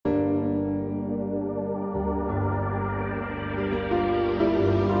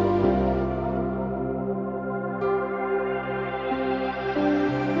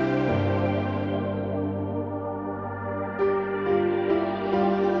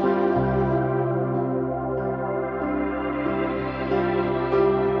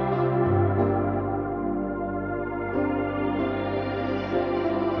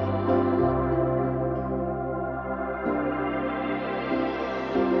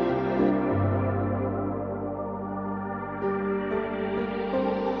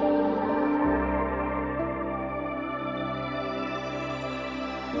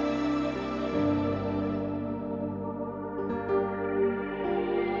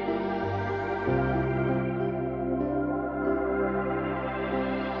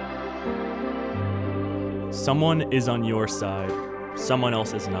Someone is on your side, someone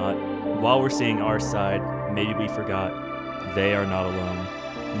else is not. While we're seeing our side, maybe we forgot they are not alone.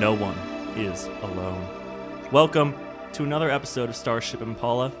 No one is alone. Welcome to another episode of Starship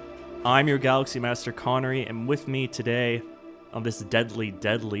Impala. I'm your Galaxy Master Connery, and with me today on this deadly,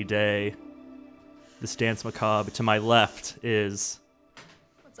 deadly day, this dance macabre to my left is...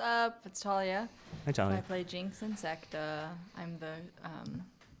 What's up? It's Talia. Hi, Talia. I play Jinx Insecta. I'm the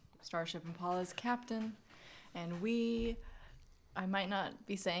Starship Impala's captain, and I might not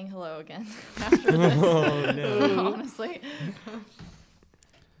be saying hello again after this. Oh, no. Honestly.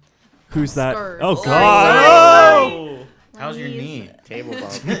 Who's that? Scourge. Oh, Sorry, God! sorry. How's your Knees. knee? Table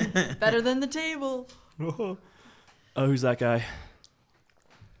bump. Better than the table. Oh, who's that guy?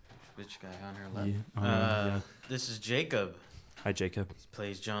 Which guy on her left? Yeah. This is Jacob. Hi, Jacob. He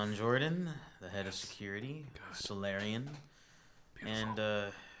plays John Jordan, the head of security, Solarian. And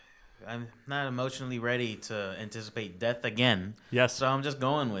I'm not emotionally ready to anticipate death again. Yes. So I'm just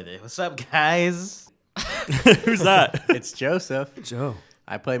going with it. What's up, guys? Who's that? It's Joseph. Joe.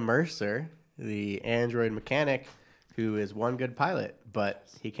 I play Mercer, the android mechanic who is one good pilot, but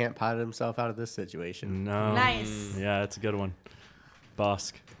he can't pilot himself out of this situation. No. Nice. Yeah, that's a good one.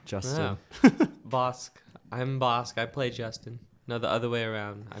 Bosk. Justin. Bosk. I'm Bosk. I play Justin. No, the other way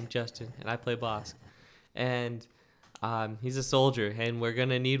around. I'm Justin, and I play Bosk. And he's a soldier, and we're going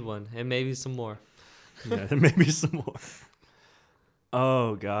to need one, and maybe some more. Yeah, maybe some more.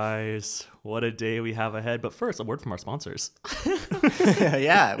 Oh, guys. What a day we have ahead. But first, a word from our sponsors.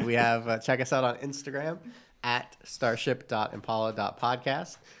 Yeah, we have, check us out on Instagram at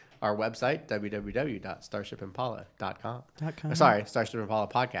starship.impala.podcast. Our website, www.starshipimpala.com. Sorry,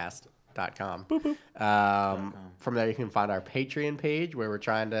 starshipimpalapodcast.com. From there, you can find our Patreon page where we're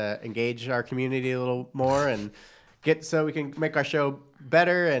trying to engage our community a little more and get so we can make our show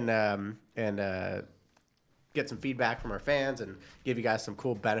better and get some feedback from our fans and give you guys some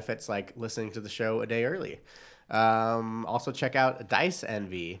cool benefits like listening to the show a day early. Also, check out Dice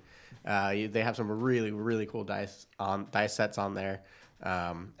Envy. They have some really, really cool dice sets on there.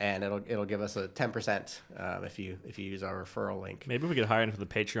 And it'll give us a 10% if you use our referral link. Maybe we could hire into the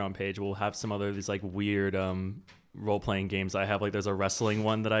Patreon page. We'll have some other these like weird role-playing games I have. Like there's a wrestling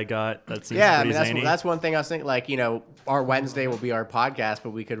one that I got that seems pretty zany. That's one thing I was thinking. Like, our Wednesday will be our podcast,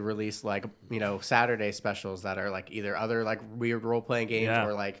 but we could release like Saturday specials that are like either other like weird role-playing games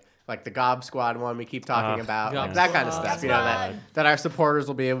or like the Gob Squad one we keep talking about, like that kind of stuff. That our supporters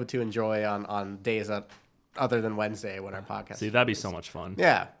will be able to enjoy on days other than Wednesday when our podcast. See, that'd be so much fun.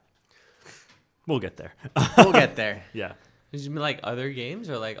 Yeah, We'll get there. we'll get there. Yeah. Did you mean like other games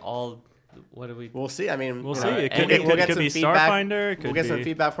or like all? What do we? We'll see. I mean, We'll see. It we'll could get be some feedback. Starfinder. We'll get some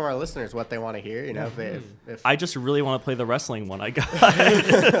feedback from our listeners what they want to hear. If I just really want to play the wrestling one I got.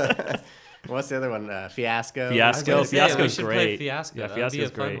 what's the other one? Fiasco. Fiasco. Fiasco's we should play great. Fiasco. Yeah, That'd be a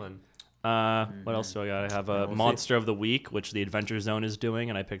Fiasco's fun great. one. What else do I got? I have a we'll Monster of the Week, which the Adventure Zone is doing,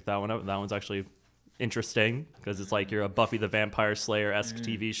 and I picked that one up. That one's actually interesting because it's like you're a Buffy the Vampire Slayer-esque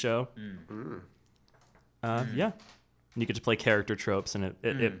TV show. Yeah. And you get to play character tropes, and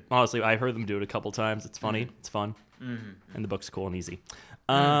it honestly, I heard them do it a couple times. It's funny. It's fun. And the book's cool and easy.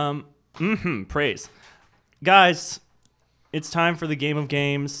 Praise. Guys, it's time for the Game of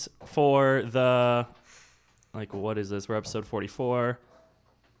Games for the, like, what is this? We're episode 44.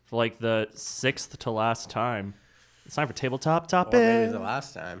 For, like, the 6th to last time. It's time for Tabletop Topics. Or maybe the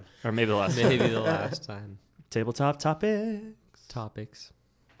last time. Or maybe the last time. Maybe the last time. Tabletop Topics. Topics.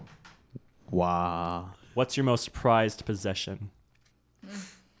 Wow. What's your most prized possession?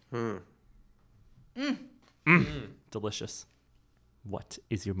 Delicious. What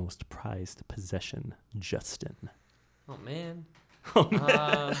is your most prized possession, Justin? Oh man.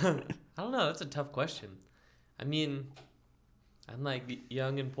 I don't know. That's a tough question. I mean, I'm like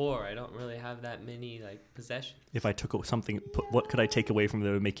young and poor. I don't really have that many like possessions. If I took something, what could I take away from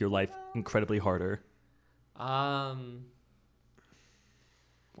that would make your life incredibly harder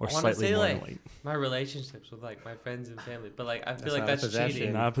or I wanna slightly say, more like, annoying? my relationships with like my friends and family, but like I feel That's like not a that's possession.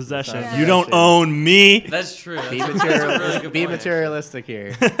 cheating. Not a possession. That's not a You don't possession. own me. That's true. That's, Be, that's a really good point. materialistic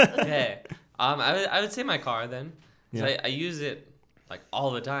here. Okay. I would say my car then. 'Cause Yeah. I use it like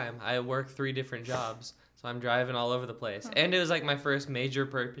all the time. I work 3 different jobs, so I'm driving all over the place. And it was like my first major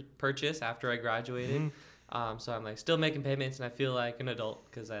purchase after I graduated. So I'm like still making payments, and I feel like an adult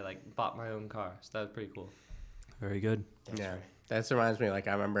because I like bought my own car. So that was pretty cool. Very good. Yeah. That reminds me, like,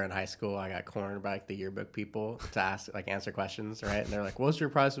 I remember in high school, I got cornered by, like, the yearbook people to answer questions, right? And they're like, what's your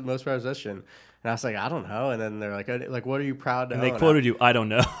most prized possession? And I was like, I don't know. And then they're like, what are you proud to And own? they quoted you, I don't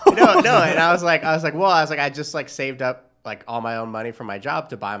know. No. And I was like, I just, like, saved up like all my own money from my job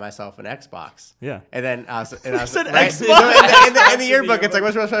to buy myself an Xbox. Yeah. And then I was said right? Xbox? So in the yearbook, it's like,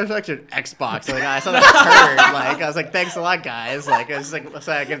 what's your most prized possession? Xbox. Like, I saw that turd. Like, I was like, thanks a lot, guys. Like, I was like,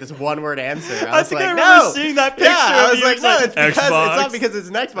 so I give this one word answer. I was think like, I remember no. seeing that picture. Yeah, I of was you. like, no, it's because Xbox. it's not because it's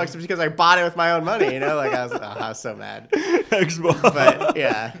an Xbox. It's because I bought it with my own money. You know, like I was so mad. Xbox. But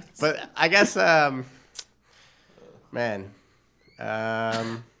yeah, but I guess, man,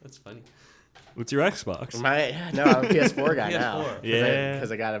 That's funny. What's your Xbox? I'm a PS4 guy now. PS4. Yeah.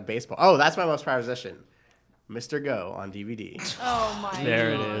 Because I got a baseball. Oh, that's my most prized possession. Mr. Go on DVD. Oh my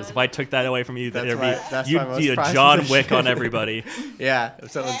There it God. is. If I took that away from you, That's there'd my you'd most be a prized John possession. Wick on everybody. Yeah,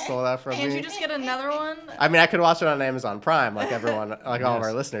 if someone stole that from Can't me. you just get another one? I mean, I could watch it on Amazon Prime, like everyone, like all of Yes.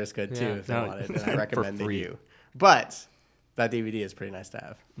 our listeners could too, Yeah. if they No, wanted. And I for recommend they free. do. But that DVD is pretty nice to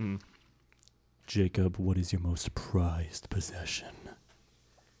have. Jacob, what is your most prized possession?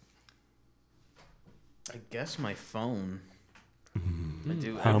 I guess my phone. I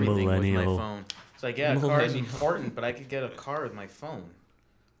do How everything millennial. with my phone. So like, yeah, a car is Millennial. important, but I could get a car with my phone.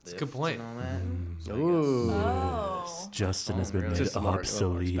 That's a good Lifts point. And all that. So I Ooh. Oh. Justin has been really. made Just a little more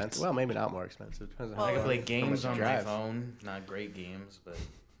obsolete. expensive. Well, maybe not more expensive. Depends on Well, I how can play much games you on my drive. phone. Not great games, but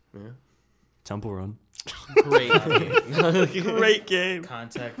Temple Run. Great game. Great game.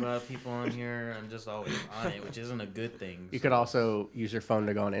 contact a lot of people on here. I'm just always on it, which isn't a good thing. You so. could also use your phone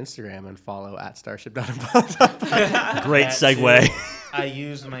to go on Instagram and follow at Starship.impala. Great That segue. too. I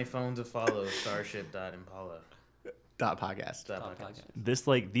use my phone to follow Starship.impala.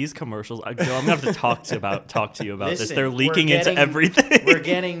 .podcast. These commercials. I'm gonna have to talk to you about this. Listen, They're we're leaking into getting- everything. We're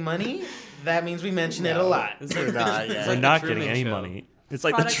getting money. That means we mention it a lot. It's like, We're not, it's yeah. We're like the not Truman getting any Show. money. It's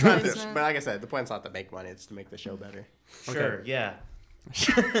like Product the truth. placement. But like I said, the point's not to make money; it's to make the show better. Sure, yeah.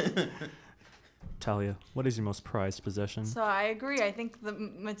 Talia, what is your most prized possession? So I agree. I think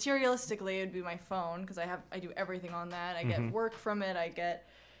materialistically it would be my phone because I do everything on that. I get work from it. I get,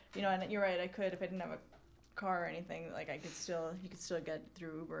 and you're right. I could if I didn't have a car or anything. Like you could still get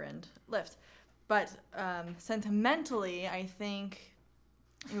through Uber and Lyft. But sentimentally, I think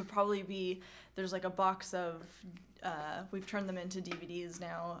it would probably be there's like a box of. We've turned them into DVDs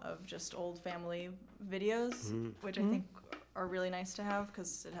now of just old family videos, which I think are really nice to have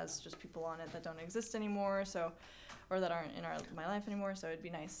because it has just people on it that don't exist anymore, or that aren't in my life anymore. So it'd be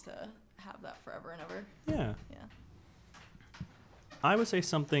nice to have that forever and ever. Yeah. Yeah. I would say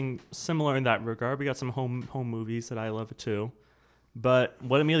something similar in that regard. We got some home movies that I love too. But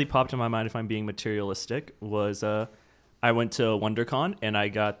what immediately popped in my mind, if I'm being materialistic, was I went to WonderCon and I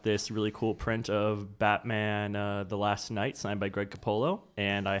got this really cool print of Batman The Last Knight signed by Greg Capullo,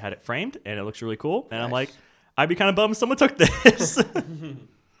 and I had it framed and it looks really cool. And I'm like, I'd be kind of bummed if someone took this. So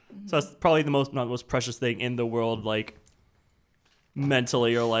that's probably not the most precious thing in the world, like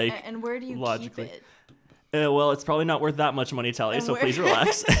mentally or like And where do you logically. keep it? Well, it's probably not worth that much money, Talia, And so where- please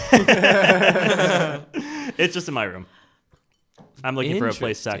relax. It's just in my room. I'm looking for a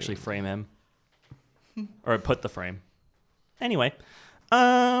place to actually frame him. Or put the frame. Anyway.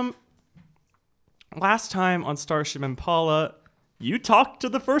 Last time on Starship Impala, you talked to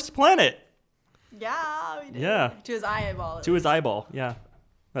the first planet. Yeah, we did. Yeah. To his eyeball. To his eyeball, yeah.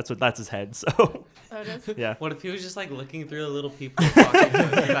 That's his head, so Oh, it is? yeah. What if he was just like looking through the little people talking to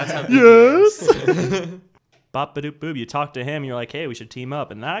him? That's how big he is. Bop ba doop boob. You talk to him, you're like, hey, we should team up.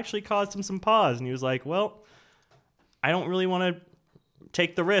 And that actually caused him some pause. And he was like, well, I don't really want to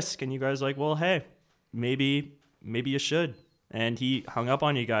take the risk. And you guys were like, well, hey, maybe you should. And he hung up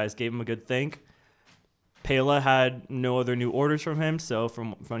on you guys, gave him a good think. Pela had no other new orders from him, so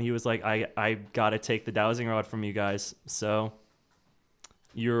from he was like, I gotta take the dowsing rod from you guys. So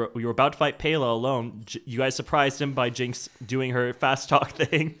you were about to fight Pela alone. You guys surprised him by Jinx doing her fast talk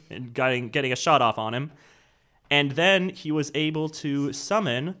thing and getting a shot off on him. And then he was able to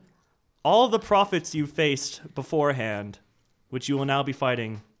summon all of the prophets you faced beforehand, which you will now be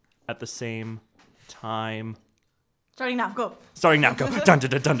fighting at the same time. Starting now, go. Starting now, go. Dun, dun,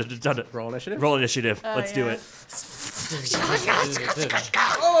 dun, dun, dun, dun, dun. Roll initiative. Roll initiative. Let's do yeah. it.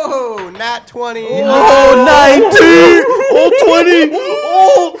 Oh, nat 20. Oh, 19! Oh, 20!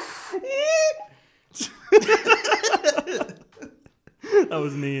 Oh! That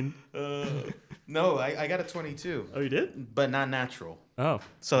was mean. No, I got a 22, Oh, you did? but not natural. Oh.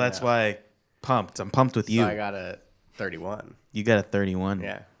 So that's why pumped. I'm pumped with you. So I got a 31. You got a 31.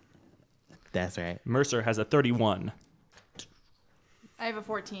 Yeah. That's right. Mercer has a 31. I have a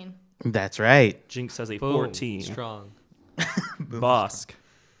 14. That's right. Jinx has a Boom. 14. Strong. Bosk.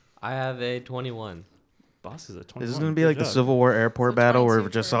 I have a 21. Bosk is a 21. This is gonna be Good like the job. Civil War airport So battle where 22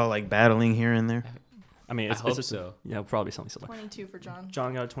 we're just for- all like battling here and there. I mean, I it's hope just, so. Yeah, probably something similar. 22 for John.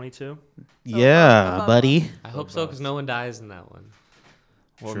 John got a 22. Yeah, above buddy. I hope so, because no one dies in that one.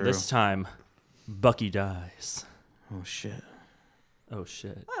 Well, True. this time, Bucky dies. Oh shit. Oh,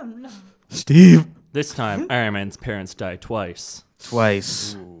 shit. Oh no. Steve. This time, Iron Man's parents die twice.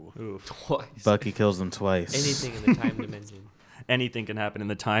 Twice. Oof. Twice. Bucky kills them twice. Anything in the time dimension. Anything can happen in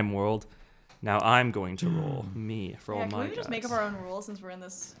the time world. Now I'm going to roll me for Yeah, all can my we just make up guys. our own rules since we're in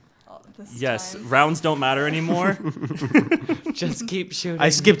this? This Yes, time? rounds don't matter anymore. Just keep shooting. I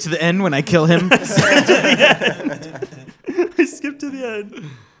skip to the end when I kill him. I skipped to the end.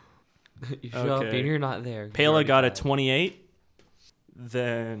 You show up Okay. and you're not there. You Pela already got a died. 28.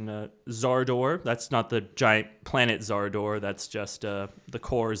 Then Zardor. That's not the giant planet Zardor. That's just the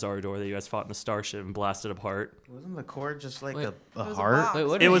core Zardor that you guys fought in the starship and blasted apart. Wasn't the cord just like Wait. a It was a heart? box. Wait,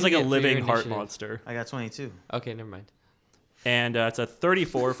 what It did was you like a get for your living heart initiative? monster. I got 22. Okay, never mind. And it's a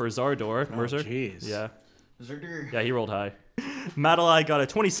 34 for Zardor. Oh, Mercer? jeez. Yeah. Zerder. Yeah, he rolled high. Madalai got a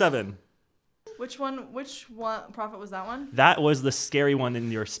 27. Which one? Prophet was that one? That was the scary one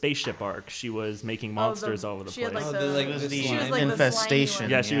in your spaceship arc. She was making monsters all over the she had, place. like, Oh, the, like It was the the she was like the infestation.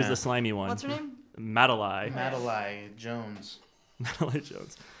 slimy yeah, one. she was the slimy one. What's her name? Madalai. Madalai Jones. Madalai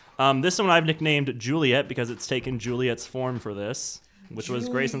Jones. This one I've nicknamed Juliet because it's taken Juliet's form for this, which was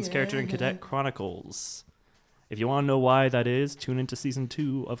Grayson's character in Cadet Chronicles. If you want to know why that is, tune into season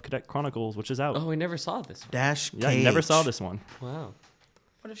 2 of Cadet Chronicles, which is out. Oh, we never saw this one. Dash yeah, you never saw this one. Wow.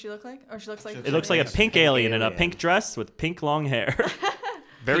 What does she look like? Oh, she looks like. It looks like a Yes, pink pink alien in a alien. pink dress with pink long hair.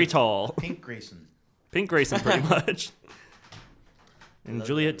 Very tall. Pink Grayson. Pink Grayson, pretty much. And Love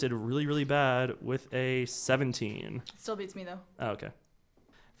Juliet that. did really, really bad with a 17. Still beats me though. Oh, okay.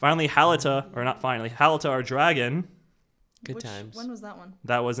 Finally, Halita, or not finally, Halita, our dragon, Good Which, times. When was that one?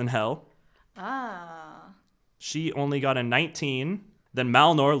 that was in hell. Ah. She only got a 19. Then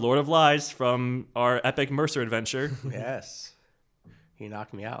Malnor, Lord of Lies, from our epic Mercer adventure. Yes. He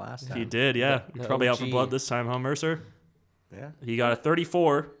knocked me out last time. He did, yeah. The You're probably out for OG. blood this time, huh, Mercer? Yeah. He got a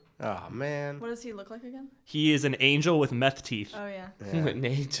 34. Oh man. What does he look like again? He is an angel with meth teeth. Oh yeah. Yeah. An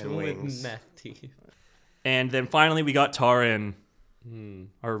angel And with wings. meth teeth. And then finally, we got Tarin, Hmm.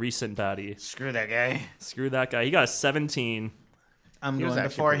 our recent baddie. Screw that guy. Screw that guy. He got a 17. I'm He was going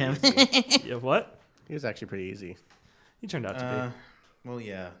actually before pretty him. easy. Yeah, what? He was actually pretty easy. He turned out to Well,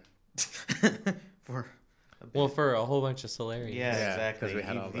 yeah. For a bit. Well, for a whole bunch of Solarians. yeah, Yeah, exactly. 'cause we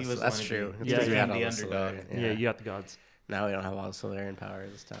had all He this- was that's one of true. the- It's Yeah, 'cause he we had became all the the underdog. Solarian. be. Yeah, you got the gods. Now we don't have all the Solarian power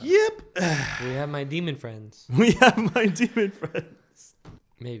this time. Yep. We have my demon friends. We have my demon friend.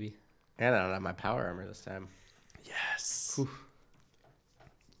 Maybe. And I don't have my power armor this time. Yes.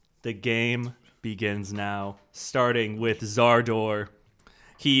 The game begins now, starting with Zardor.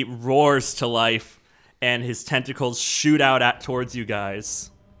 He roars to life, and his tentacles shoot out towards you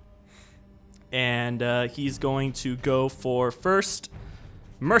guys. And he's going to go for first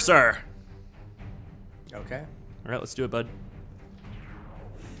Mercer. Okay. All right, let's do it, bud.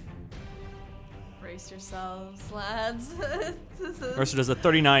 Brace yourselves, lads. Mercer does a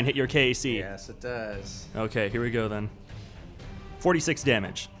 39 hit your KAC. Yes, it does. Okay, here we go then. 46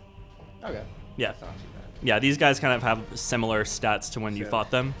 damage. Okay. Yeah. That's not too bad. Yeah, these guys kind of have similar stats to when you So-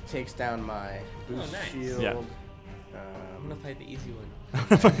 fought them. Takes down my boost nice. shield. Yeah. I'm gonna fight the easy one.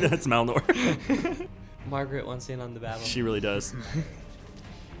 That's Malnor. Margaret wants in on the battle. She really does.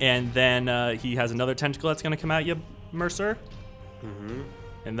 And then he has another tentacle that's going to come at you, Mercer. Mm-hmm.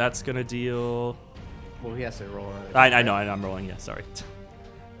 And that's going to deal... Well, he has to roll another. I know, I'm rolling. Yeah, sorry.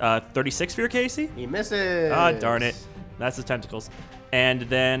 36 for your KC? He misses. Ah, darn it. That's the tentacles. And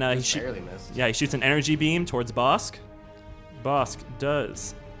then he Just barely missed. yeah, he shoots an energy beam towards Bosk. Bosk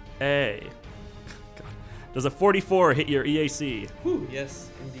does a... God. Does a 44 hit your EAC? Whew,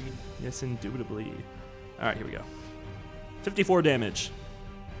 yes, indeed. Yes, indubitably. All right, here we go. 54 damage.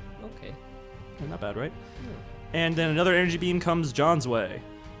 Okay. Not bad, right? And then another energy beam comes John's way.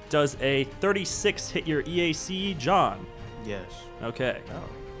 Does a 36 hit your EAC, John? Yes. Okay. Oh.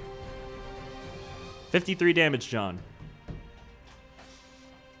 53 damage, John.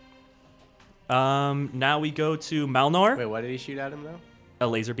 Now we go to Malnor. Wait, what did he shoot at him though? A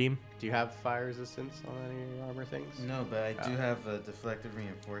laser beam. Do you have fire resistance on any of your armor things? No, but I do Oh. have a deflective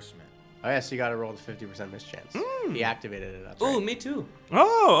reinforcement. Oh yeah, so you got to roll the 50% miss chance. He activated it. That's Oh, right. me too.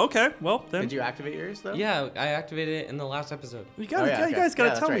 Oh, okay. Well, then Did you activate yours though? Yeah, I activated it in the last episode. you, Oh, gotta, yeah, you okay. guys got to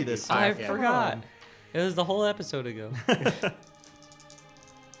Yeah, tell that's me right. this. You- I yeah. forgot. It was the whole episode ago. All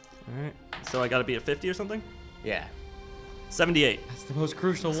right. So I got to be at 50 or something? Yeah. 78. That's the most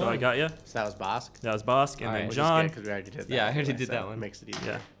crucial So one. I got you. So that was Bosk. That was Bosk. And All then right. John. Because we already did that. Yeah, I already anyway, did so that one. Makes it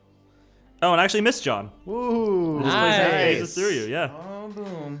easier. Yeah. Oh, and I actually missed John. Woo! Nice. Phases through you, yeah. Oh,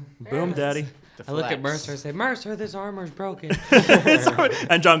 boom. Boom, daddy. I look at deflects. Mercer and say, Mercer, this armor's broken.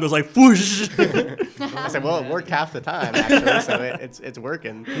 And John goes like, whoosh. I said, well, it worked half the time, actually, so it's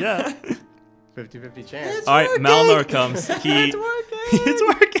working. Yeah. 50-50 chance. All right, Malnor comes. It's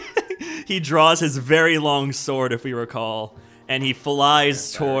working. He draws his very long sword, if we recall, and he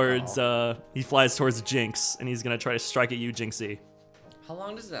flies towards Jinx, and he's gonna try to strike at you, Jinxie. How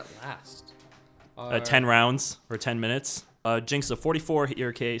long does that last? 10 rounds or 10 minutes. Jinx, a 44 hit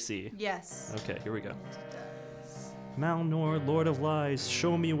your KAC. Yes. Okay, here we go. Malnor, Lord of Lies,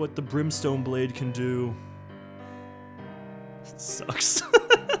 show me what the Brimstone Blade can do. It sucks.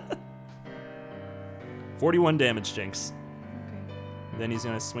 41 damage, Jinx. Okay. Then he's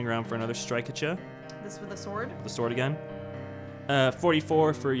gonna swing around for another strike at you. This with a sword. The sword again.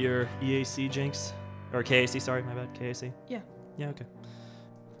 44 for your EAC, Jinx. Or KAC, sorry, my bad. KAC. Yeah. Yeah, okay.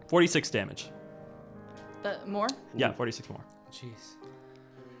 46 damage. More. Yeah, 46 more. Jeez.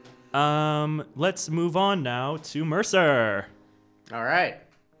 Let's move on now to Mercer. All right.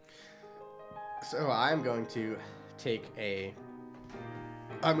 So I'm going to take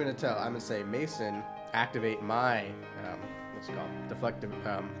I'm going to say, Mason, activate my, what's it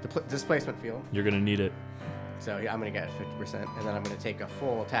called? Displacement field. You're gonna need it. So I'm going to get 50%, and then I'm going to take a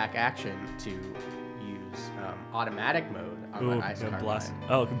full attack action to use automatic mode on Ooh, my ice gonna carbine. blast.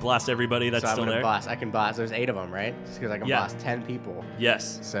 Oh, can blast everybody that's So I'm still gonna there. blast. I can blast. There's 8 of them, right? Just because I can Yeah. blast 10 people.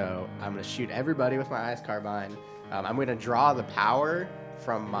 Yes. So I'm gonna shoot everybody with my ice carbine. I'm gonna draw the power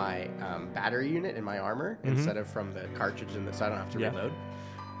from my battery unit in my armor instead of from the cartridge, so I don't have to Yeah. reload.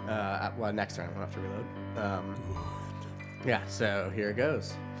 Well, next turn I won't have to reload. Yeah. So here it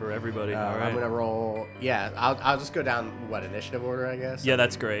goes. For everybody. All right. I'm gonna roll. Yeah. I'll just go down initiative order, I guess. Yeah,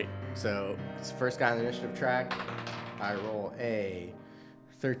 that's great. So it's the first guy on the initiative track. I roll a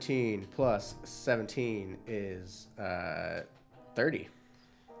 13 plus 17 is 30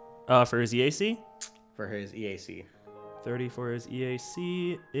 For his EAC, for his EAC. 30 for his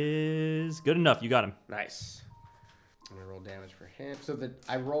EAC is good enough. You got him. Nice. I'm gonna roll damage for him. So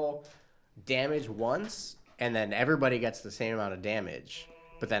I roll damage once, and then everybody gets the same amount of damage.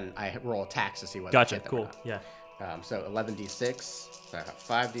 But then I roll attacks to see what. Gotcha. hit them Cool. or not. Yeah. So 11d6. So I have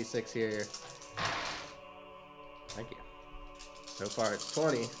 5d6 here. Thank you. So far it's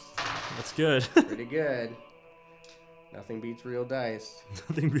 20. That's good. Pretty good. Nothing beats real dice.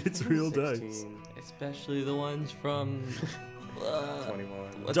 Nothing beats real dice. 16, Especially the ones from 21.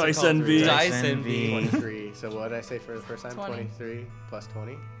 what's it Dice called? Envy. Dice Dice Envy. 23. So what did I say for the first time? 20. 23 plus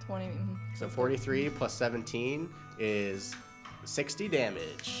 20. 20. So 43 plus 17 is 60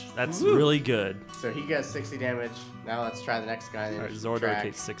 damage. That's really good. So he gets 60 damage. Now let's try the next guy. All right, Zordor Track.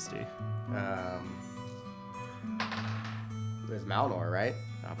 takes 60. There's Malnor, right?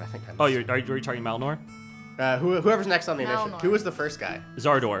 Oh, but I think I Oh, missed. are you targeting Malnor? Whoever's next on the initiative. Malnor. Who was the first guy?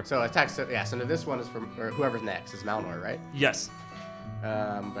 Zardor. So attack. So now this one is from, or whoever's next is Malnor, right? Yes.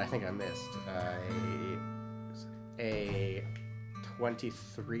 But I think I missed a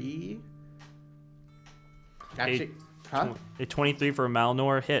 23. Actually, huh? A 23 for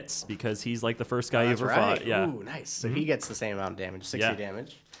Malnor hits because he's like the first guy you That's ever right. fought. Yeah. Ooh, nice. So he gets the same amount of damage, 60 Yeah.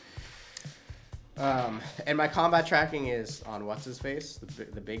 damage. And my combat tracking is on what's his face,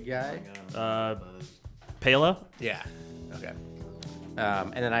 the big guy. Pela? Yeah. Okay.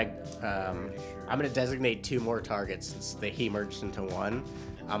 And then I'm gonna designate 2 more targets since he merged into one.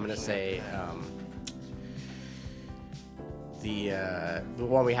 I'm gonna say the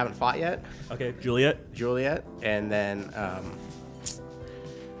one we haven't fought yet, Okay, Juliet. Juliet, and then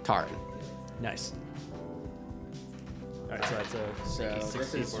Taran. Nice. All right, so that's a So this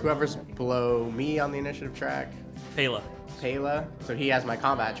 60 is for whoever's below me on the initiative track. Pela. Pela. So he has my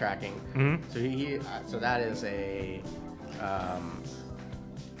combat tracking. Mhm. So so that is a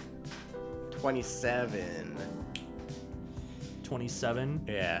 27. 27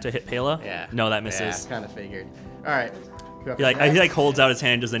 Yeah. to hit Pela? Yeah. No, that misses. Yeah, kind of figured. All right. He like holds out his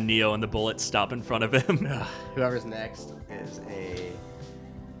hand as a Neo and the bullets stop in front of him. Whoever's next is a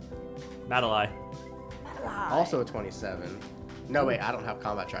Madelai. also a 27. No, wait, I don't have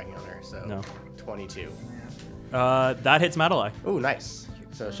combat tracking on her, so No. 22. That hits Madelai. Ooh, nice.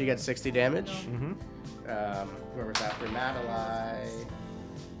 So she gets 60 damage. Mm-hmm. Whoever's after Madelai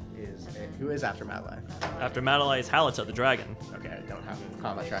is who is after Madelai? After Madelai is Halita, the dragon. Okay, I don't have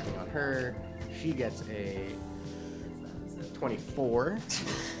combat tracking on her. She gets a 24.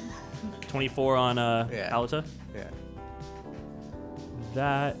 24 on Yeah. Halita. Yeah.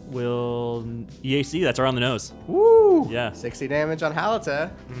 That will EAC. That's around the nose. Woo! Yeah. 60 damage on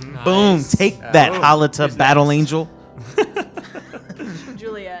Halita. Boom! Nice. Take that, Boom. Halita Who's Battle next? Angel.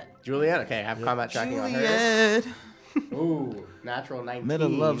 Juliet. Juliet. Okay, I have combat tracking on her. Juliet. Ooh, natural 19. Met a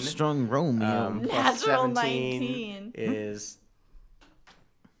love strong Romeo. Plus Natural 17 19. is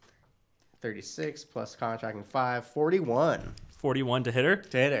 36 plus contracting 5, 41 41 to hit her.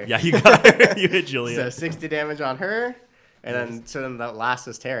 to hit her. Yeah, you got her. You hit Julia. So 60 damage on her, and then the last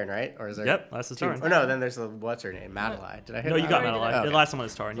is Taryn, right? Or is there? Yep, last is two? Taryn. Oh no, then there's the what's her name, Madeline. Did I hit? No, you got already Madeline. did. Okay. The last one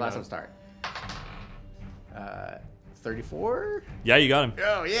was Taryn. The last one's Taryn. 34. Yeah, you got him.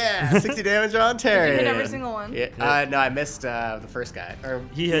 Oh yeah, 60 damage on Taryn. Did you hit every single one? Yeah. No, I missed the first guy. Or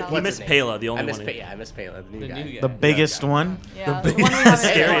He hit. He what's his missed name? Pela, the only I missed one. I missed Pela, the new The guy. new guy. The biggest one. Yeah, The the one we haven't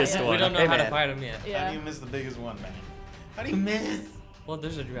Scariest fought yet. one. We don't know Hey, how to man. fight him yet. How do Yeah. you miss the biggest one, man? How do you miss? Well,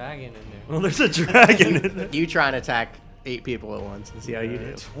 there's a dragon in there. Well, there's a dragon in there. You try and attack 8 people at once and see how you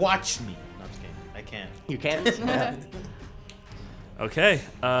do. Watch me. No, I'm just kidding. I can't. You can't. Yeah. Okay.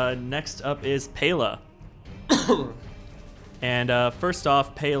 Next up is Pela. And first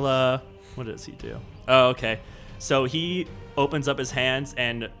off, Pela, what does he do? Oh, okay. So he opens up his hands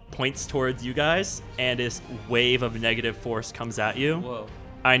and points towards you guys, and this wave of negative force comes at you. Whoa.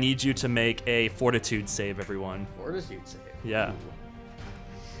 I need you to make a fortitude save, everyone. Fortitude save. Yeah.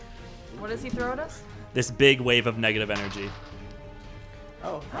 What does he throw at us? This big wave of negative energy.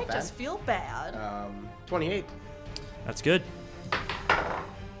 Oh, I not bad. just feel bad. 28. That's good.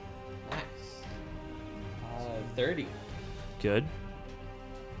 Nice. 30. Good.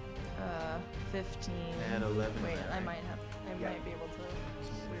 15. I had 11. Wait, I might be able to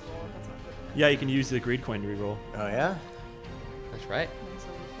reroll. That's not good enough. Yeah, you can use the greed coin to reroll. Oh yeah. That's right. So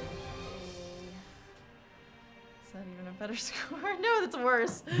we could- Is that even a better score? No, that's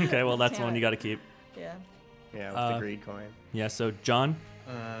worse. Okay, well, that's Damn one it. you got to keep. Yeah. Yeah, with Uh, the greed coin. Yeah, so John,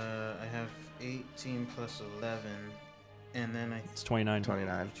 I have 18 plus 11, and then it's 29.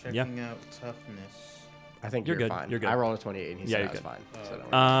 29. checking out toughness. I think You're you're, good, fine. you're good. I rolled a 28 and he Yeah, said you're I was good. fine. So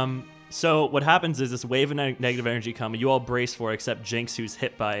don't worry. So what happens is this wave of negative energy come. You all brace for it, except Jinx, who's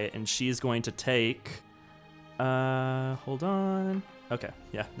hit by it, and she's going to take. Hold on. Okay,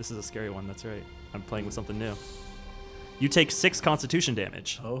 yeah, this is a scary one. That's right. I'm playing with something new. You take 6 Constitution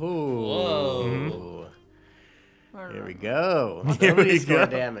damage. Oh. Whoa. Here we go. Here we Nobody scored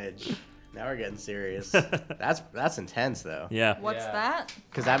go. damage. Now we're getting serious. That's intense though. Yeah. What's Yeah. that?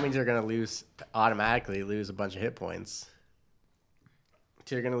 Because that means you're gonna automatically lose a bunch of hit points.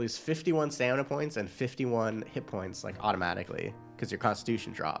 So you're gonna lose 51 stamina points and 51 hit points like automatically because your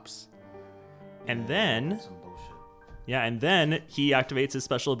Constitution drops. And then, Some bullshit. yeah, and then he activates his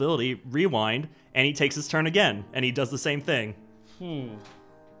special ability, Rewind, and he takes his turn again, and he does the same thing.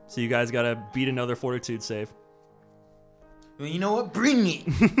 So you guys gotta beat another fortitude save. Well, you know what? Bring me.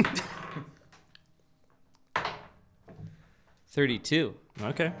 32.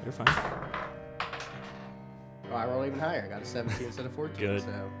 Okay, you're fine. Oh, I roll even higher. I got a 17 instead of 14. Good.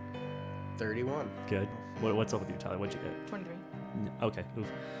 So 31. Good. What's up with you, Tyler? What'd you get? 23. Okay. Oof.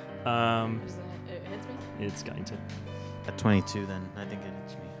 It hits me? It's going to. At 22, then I think it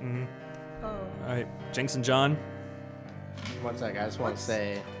hits me. Mm-hmm. Oh. All right, Jinx and John. One sec. I just want to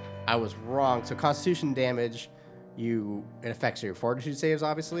say I was wrong. So Constitution damage, it affects your fortitude saves,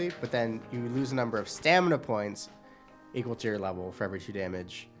 obviously, but then you lose a number of stamina points equal to your level for every 2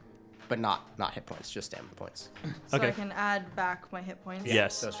 damage, but not hit points, just stamina points. So Okay. I can add back my hit points.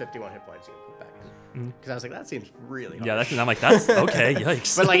 Yes. Those 51 hit points you can put back in. Because I was like, that seems really hard. Yeah, I'm like, that's okay.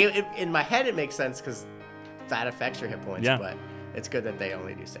 Yikes. But like in my head, it makes sense because that affects your hit points. Yeah. But it's good that they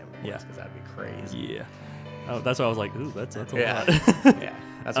only do stamina points Yeah. because that'd be crazy. Yeah. Oh, that's why I was like, ooh, that's a Yeah. lot. Yeah.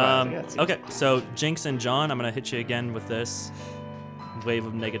 That's what I was like, that seems- Okay, so Jinx and John, I'm gonna hit you again with this wave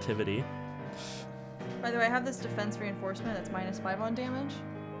of negativity. By the way, I have this defense reinforcement that's -5 on damage.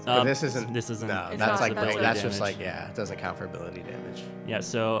 But this isn't. This isn't. No, It's that's not- like that's that's like just damage. like it doesn't count for ability damage. Yeah.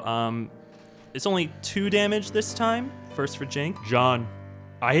 So it's only 2 damage this time. First for Jinx. John,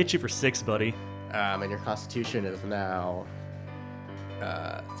 I hit you for 6, buddy. And your Constitution is now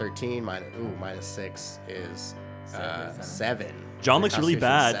 13 minus 6 is 7. John Your looks really Constitution's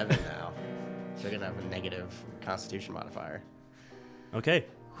bad. 7 now. So you're gonna have a negative Constitution modifier. Okay.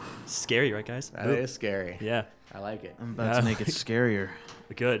 Scary, right, guys? That Ooh. is scary. Yeah. I like it. I'm about to make it scarier.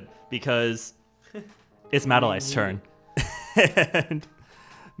 Good, because it's Madeli's turn. And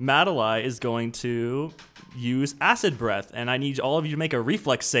Madeli is going to use Acid Breath, and I need all of you to make a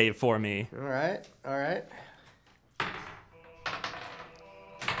reflex save for me. All right. All right.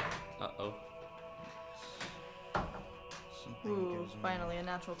 Uh-oh. Ooh, finally a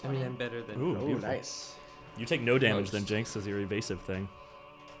natural I mean, 20. I'm better than... Ooh, Oh, beautiful. nice. You take no damage Most. then, Jinx, as your evasive thing.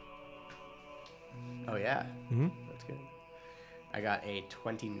 Oh yeah. Mm-hmm. That's good. I got a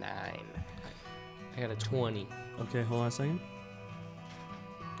 29. I got a 20. Okay, hold on a second.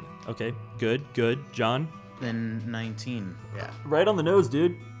 Okay, good, good. John, Then 19. Yeah. Right on the nose,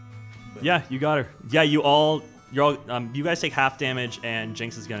 dude. Yeah, you got her. Yeah, you guys take half damage, and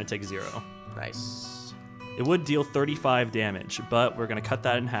Jinx is gonna take 0. Nice. It would deal 35 damage, but we're gonna cut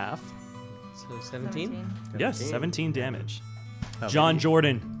that in half. So 17? Yes, 17. 17 damage. How John many?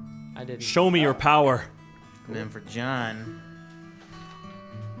 Jordan, I didn't. show me your power. And then for John,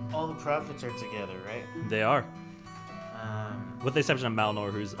 all the prophets are together, right? They are, Um, with the exception of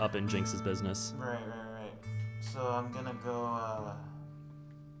Malnor, who's up in Jinx's business. right. So I'm gonna go.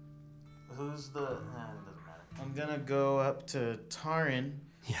 Who's the? It doesn't matter. I'm gonna go up to Tarin.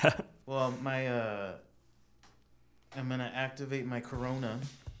 Yeah. Well, I'm gonna activate my Corona,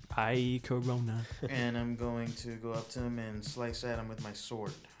 Hi, Corona. and I'm going to go up to him and slice at him with my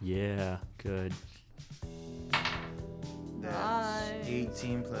sword. Yeah, good. That's Nice.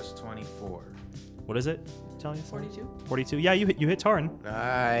 18 plus 24. What is it? Tell you. 42. 42. Yeah, you hit Tarin.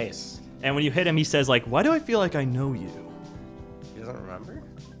 Nice. And when you hit him, he says like, "Why do I feel like I know you?" He doesn't remember?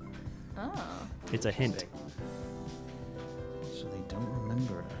 Oh. It's a hint. So they don't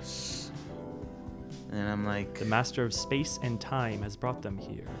remember us. And I'm like, The master of space and time has brought them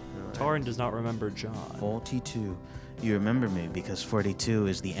here. Tarin does not remember John. 42. You remember me because 42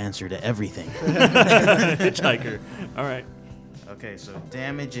 is the answer to everything. Hitchhiker. All right. Okay, so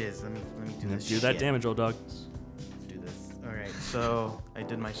damages. Let me do this. Do that shit. damage, old dog. Do this. All right. So I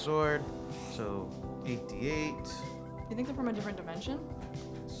did my sword. So 88. You think they're from a different dimension?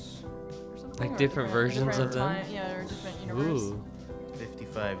 Or something? Like Or different versions different of them? time- Yeah, or different universe. Ooh.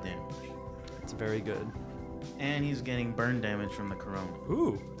 55 damage. It's very good. And he's getting burn damage from the Corona.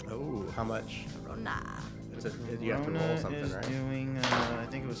 Ooh. Oh, how much? Nah. Is it, you have to roll Corona something, is right? doing, I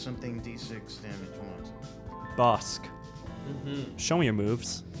think it was something D6 damage. Hold on. Bosk. Mm-hmm. Show me your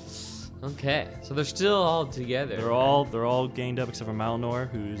moves. Okay, so they're still all together. They're all gained up except for Malnor,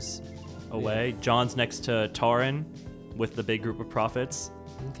 who's away. John's next to Tarin with the big group of prophets.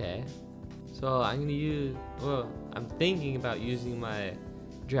 Okay. So I'm gonna use. Well, I'm thinking about using my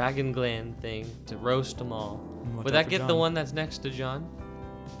dragon gland thing to roast them all. Watch Would out that for get the John. one that's next to John?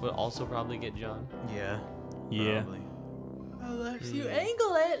 Would also probably get John. Yeah. Yeah. Probably. Unless you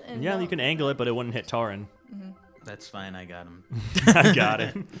angle it and Yeah, don't- you can angle it, but it wouldn't hit Tarin. That's fine. I got him. I got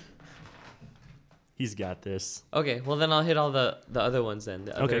it. He's got this. Okay, well then I'll hit all the other ones then.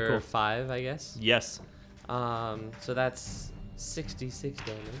 The Okay, other cool. 5, I guess. Yes. So that's 66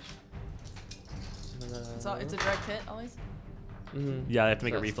 damage. So it's a direct hit always? Mhm. Yeah, I have to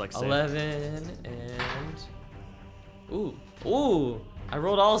make a So reflex save. 11 and ooh! I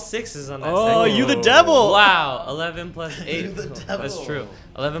rolled all 6s on that. Oh, second you the one. devil! Wow, 11 plus 8. the That's devil. true.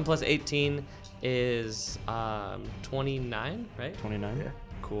 11 plus 18 is 29, right? 29. Yeah.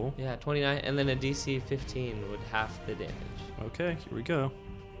 Cool. Yeah, 29, and then a DC 15 would half the damage. Okay, here we go.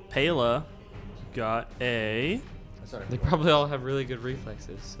 Pela got a. They probably all have really good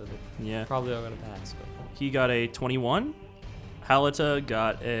reflexes, so they Yeah. probably are gonna pass. But He got a 21. Halita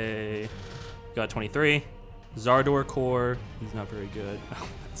got a 23. Zardor Core, he's not very good. Oh,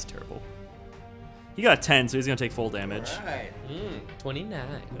 that's terrible. He got 10, so he's gonna take full damage. Right.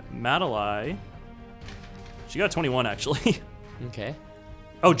 29. Madalai, she got 21 actually. Okay.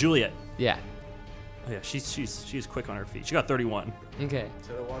 Oh, Juliet. Yeah. Oh yeah, she's quick on her feet. She got 31. Okay.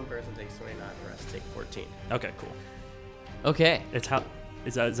 So the one person takes 29, the rest take 14. Okay, cool. Okay. It's how.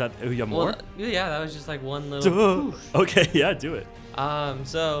 Is that? Oh, you have more? Well, yeah, that was just like one little. Duh. Okay, yeah, do it.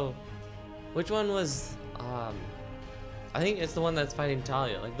 So, which one was? I think it's the one that's fighting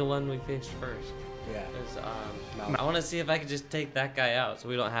Talia, like the one we faced first. Yeah. 'Cause, I want to see if I could just take that guy out, so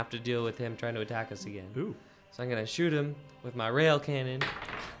we don't have to deal with him trying to attack us again. Ooh. So I'm gonna shoot him with my rail cannon.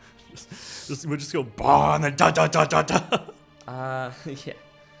 We'll just go bah and then da da da da da. Yeah,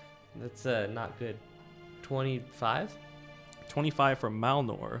 that's not good. 25. 25 from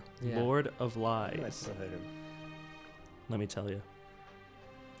Malnor, Yeah. Lord of Nice. Lies. Let me tell you,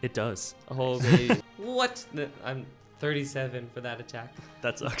 it does. Oh baby. What? I'm 37 for that attack.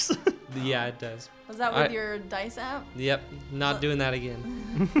 That sucks. Yeah, it does. Was that with Alright. your dice app? Yep, not doing that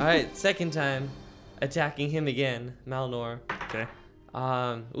again. All right, second time, attacking him again, Malnor. Okay.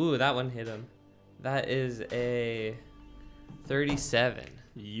 Ooh, that one hit him. That is a 37.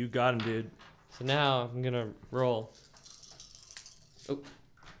 You got him, dude. So now I'm gonna roll. Oh,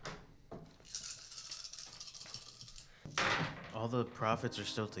 All the prophets are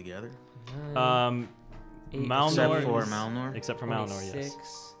still together? Eight, Malnor. Except for is- Malnor? Except for Malnor, yes.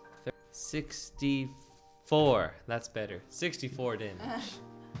 26, 64. That's better. 64 damage.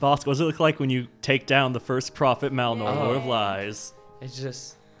 Boss, what does it look like when you take down the first prophet Malnor, Yeah. Lord of Lies? It's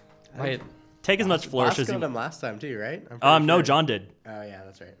just my take as much flourish Boss as killed you. him last time too, right? I'm pretty No, sure. John did. Oh yeah,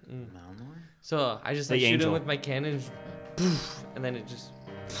 that's right. Malnor? So I just The like shoot angel. him with my cannon, poof, and then it just,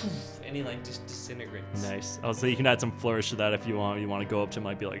 poof, and he like just disintegrates. Nice. Also, you can add some flourish to that if you want. You want to go up to him,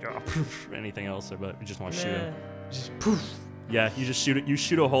 might be like, oh, poof, anything else, but you just want to shoot him. Just poof. Yeah, you just shoot it. You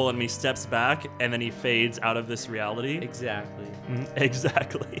shoot a hole in him. He steps back, and then he fades out of this reality. Exactly.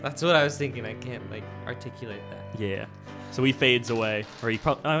 Exactly. That's what I was thinking. I can't like articulate that. Yeah. So he fades away, or he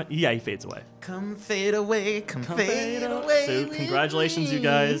probably. He fades away. Come fade away, come fade away. So congratulations, you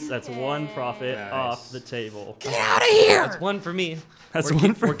guys. That's one Yay. profit Nice. off the table. That's one for me. That's we're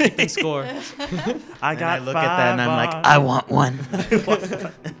one for we're keeping me. score. I And got I look at that and I'm like, five I want one.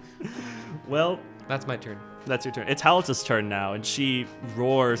 Well, That's my turn. that's your turn. It's Halita's turn now, and she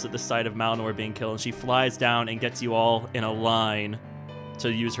roars at the sight of Malnor being killed, and she flies down and gets you all in a line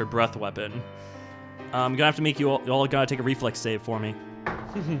to use her breath weapon. I'm gonna have to make you all gotta take a reflex save for me.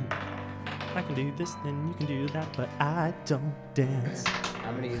 I can do this, then you can do that, but I don't dance.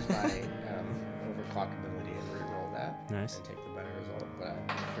 I'm gonna use my overclock ability and reroll that. Nice. And take the better result, but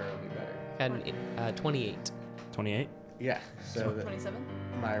I'm sure it'll be better. Had an 28. 28. Yeah. So 27.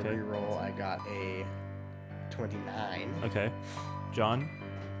 my Okay. reroll, I got a 29. Okay. John,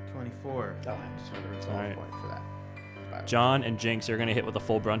 24. Oh, I just want to resolve Alright. point for that. But- John, and Jinx, you're gonna hit with the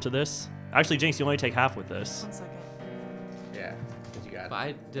full brunt of this. Actually, Jinx, you only take half with this. 1 second. Yeah. 'Cause you got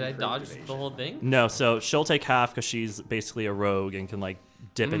But did I improved dodge evasion. the whole thing? No, so she'll take half because she's basically a rogue and can like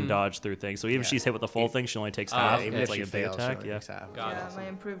dip and dodge through things. So even if Yeah. she's hit with the full thing, she only takes Oh, half. okay. Even It's if like she a big fails, she attack. only Yeah. takes half. Got Yeah, it. my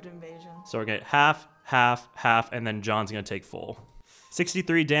improved invasion. So we're gonna get half, half, half, and then John's gonna take full.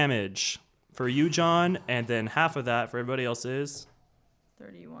 63 damage for you, John, and then half of that for everybody else is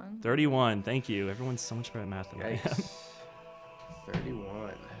 31. 31. Thank you. Everyone's so much better at math than I am. Yikes.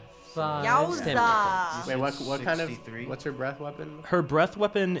 31. 5 Yowza! stamina Wait, what kind of? 63? What's her breath weapon? Her breath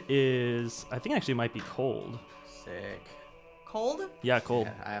weapon is, I think, actually might be cold. Sick. Cold? Yeah, cold.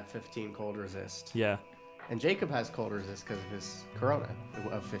 Yeah, I have 15 cold resist. Yeah. And Jacob has cold resist because of his corona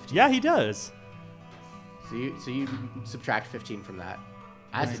of 15. Yeah, he does. So you subtract 15 from that.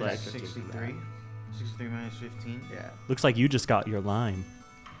 I Minus subtract 15 from 63. 63 minus 15. that. Yeah. Looks like you just got your line.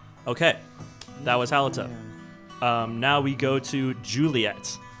 Okay, that was Halita. Now we go to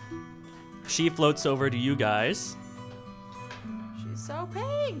Juliet. She floats over to you guys. She's so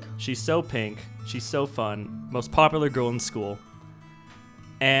pink. She's so pink. She's so fun. Most popular girl in school.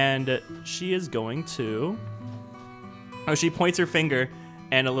 And she is going to. Oh, she points her finger,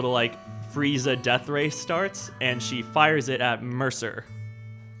 and a little like Frieza death ray starts, and she fires it at Mercer.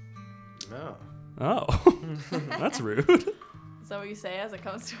 No. Oh, that's rude. Is that what you say as it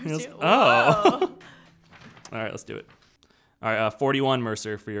comes towards Yes. you? Oh. Whoa. All right, let's do it. All right, 41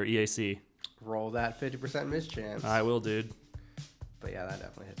 Mercer for your EAC. Roll that 50% mischance. I will, dude. But yeah, that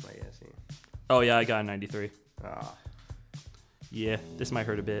definitely hits my ESC. Oh yeah, I got a 93. Oh, Yeah, this might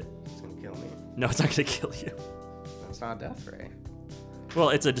hurt a bit. it's gonna kill me. No, it's not gonna kill you. That's not a death ray. Well,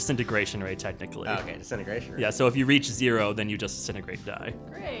 it's a disintegration rate technically. Oh, okay, disintegration. Yeah, so if you reach 0, then you just disintegrate and die.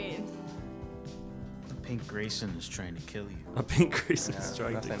 Great. Pink Grayson is trying to kill you. A pink Grayson Yeah, is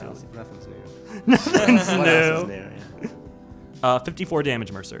trying to nothing kill else. you. Nothing's new. Nothing's What else is new. new? Yeah. 54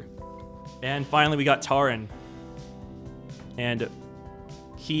 damage, Mercer. And finally, we got Taran. And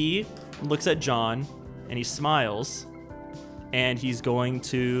he looks at John, and he smiles, and he's going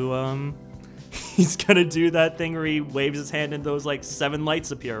to, he's gonna do that thing where he waves his hand and those, like, 7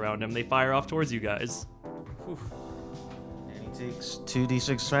 lights appear around him. They fire off towards you guys. And he takes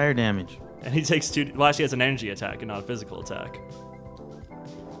 2d6 fire damage. And he takes 2, well, actually, has an energy attack and not a physical attack.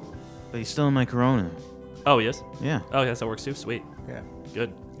 But he's still in my corona. Oh, yes? Yeah. Oh, yes, that works too. Sweet. Yeah.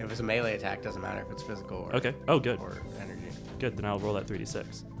 Good. If it's a melee attack, doesn't matter if it's physical or Okay. Oh, good. or energy. Good, then I'll roll that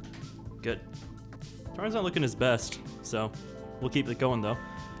 3d6. Good. Taran's not looking his best, so we'll keep it going, though.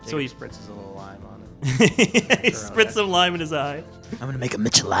 So he Jacob spritzes a little lime on him. he spritz some lime in his eye. I'm gonna make a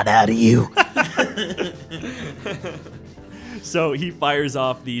Michelada out of you. So he fires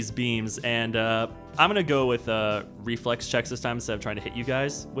off these beams, and I'm going to go with reflex checks this time instead of trying to hit you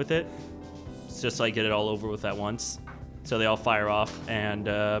guys with it. It's just so I get it all over with at once. So they all fire off, and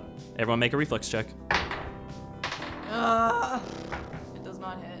everyone make a reflex check. It does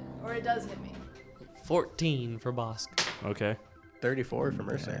not hit. Or it does hit me. 14 for Bosk. Okay. 34 for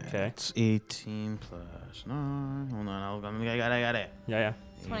Mercer. Okay. It's 18 plus 9. Hold on, I got it. Yeah.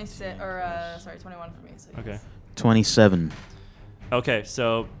 26, sorry, 21 for me. So Okay. 27. Okay,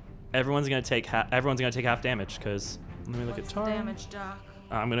 so everyone's going to take half damage, because let me look What's at the Taran. damage, Doc?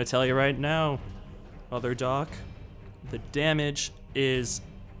 I'm going to tell you right now, Other Doc, the damage is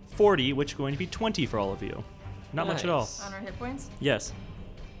 40, which is going to be 20 for all of you. Not much at all. Nice. On our hit points? Yes.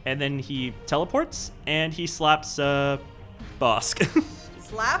 and then he teleports and he slaps Bosk.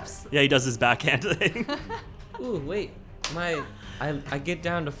 Slaps? Yeah, he does his backhand thing. Ooh, wait. I get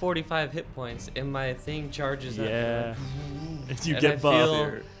down to 45 hit points and my thing charges up. Yeah. You And get I buffed.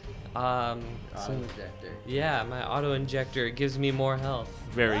 feel, Auto injector. yeah, my auto injector gives me more health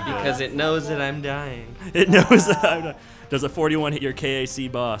Very good. because it knows that I'm dying. It knows that I'm not. Does a 41 hit your KAC,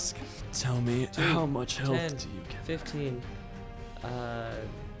 Bosk? Tell me how much health 10, do you get? 15,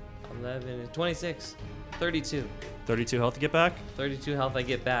 11, 26, 32. 32 health to get back? 32 health I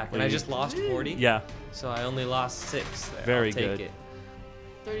get back. And I Wait. just lost 40. Yeah. So I only lost 6 there. Very I'll take good. it.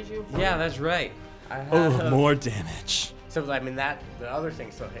 32. Yeah, that's right. I Oh, have, more damage. So I mean the other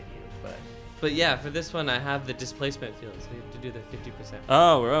thing still hit you, but But yeah, for this one I have the displacement field, so you have to do the 50%.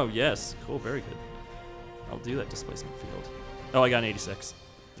 Oh, yes. Cool, very good. I'll do that displacement field. Oh, I got an 86.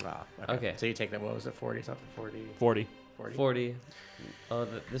 wow. Okay. So you take that. What was it? 40 something. 40. 40. 40. Oh,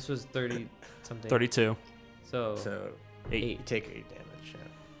 this was 30 something. 32. So, So 8. you take 8 damage. Yeah.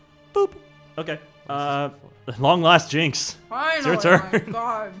 Boop. Okay. Long last Jinx. Finally, your turn. Oh my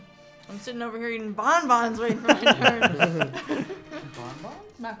god. I'm sitting over here eating bonbons waiting for my turn.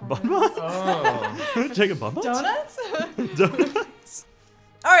 Macaroni. Bonbons? Oh. Chicken bonbons? Donuts? Donuts.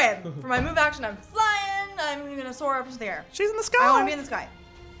 Alright, for my move action, I'm flying. I'm gonna soar up into the air. She's in the sky. I want to be in the sky.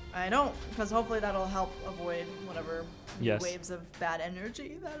 I don't, because hopefully that'll help avoid whatever Yes. waves of bad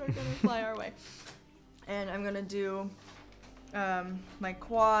energy that are gonna fly our way. And I'm gonna do my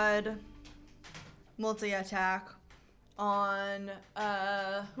quad multi-attack on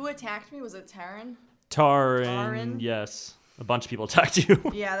who attacked me? Was it Taryn? Tarin. Tarin? Yes. A bunch of people attacked you.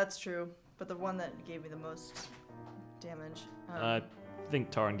 Yeah, that's true. But the one that gave me the most damage. I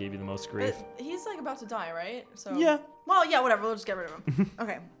think Tarin gave you the most grief. but he's like about to die, right? So Yeah. Well, yeah, whatever. We'll just get rid of him.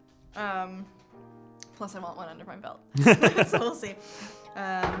 Okay. Plus I want one under my belt, so we'll see.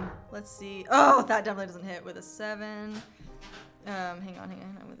 Let's see. Oh, that definitely doesn't hit with a 7. Hang on.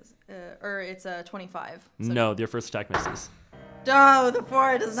 With this, or it's a 25. So No, your first attack misses. No, the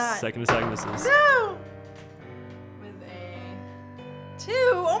 4 does not. Second attack misses. No. With a 2.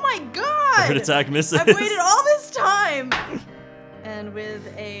 Oh my god. Third attack misses. I've waited all this time. And with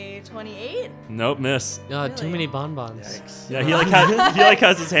a 28. Nope, miss. too Really? many bonbons. Yikes. Yeah, he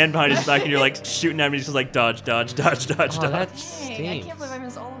has his hand behind his back, and you're like shooting at him. He's just like dodge, dodge, dodge, dodge, Oh, dodge. that Dang, I stinks. can't believe I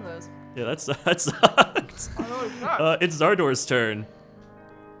missed all of those. Yeah, that sucks. It's Zardor's turn,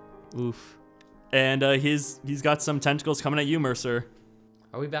 Oof. and he's got some tentacles coming at you, Mercer.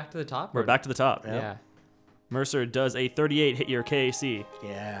 Are we back to the top? We're or- back to the top. Yeah. Yeah. Mercer does a 38 hit your KAC.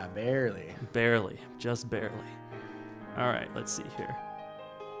 Yeah, barely. Barely, just barely. All right, let's see here.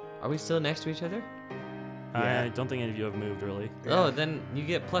 Are we still next to each other? Yeah. I don't think any of you have moved really. Yeah. Oh, then you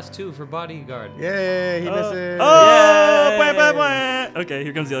get +2 for bodyguard. Yay, he misses. Oh! Yay! Bwah, bwah, bwah. Okay,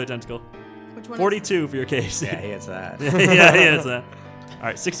 here comes the other tentacle. Which one? 42 for your KAC. Yeah, he hits that. Yeah, he is that. All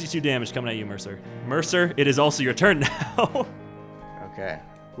right, 62 damage coming at you, Mercer. Mercer, it is also your turn now. Okay.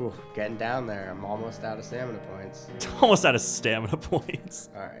 Ooh, getting down there. I'm almost out of stamina points. Almost out of stamina points.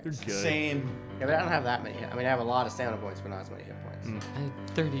 All right. You're good. Same. Yeah, but I don't have that many. I mean, I have a lot of stamina points, but not as many hit points. I have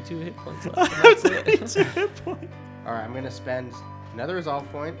 32 hit points I left. have 32 hit points. All right, I'm gonna spend another resolve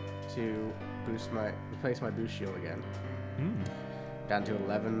point to replace my boost shield again, down to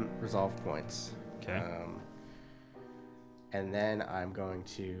 11 resolve points. Okay. And then I'm going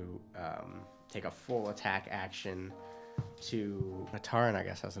to take a full attack action to Taran. I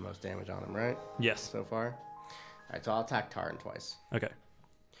guess has the most damage on him, right? Yes. So far. All right, so I'll attack Taran twice, Okay.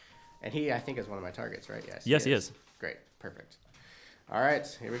 and he I think is one of my targets, right? Yes, he is. Great, perfect. All right,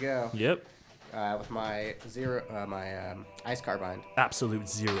 here we go. Yep. With my ice carbine. Absolute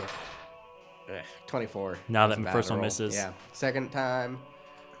zero. 24. Now That's that a bad first one roll. misses. Yeah. Second time.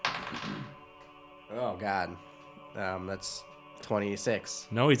 Oh god. That's 26.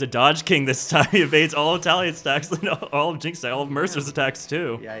 No, he's a dodge king this time. He evades all of Talia's attacks, and all of Jinx's, all of Mercer's attacks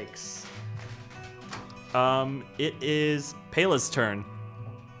too. Yikes. It is Pela's turn,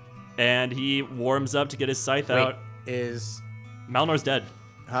 and he warms up to get his scythe Wait, out. is Malnor's dead.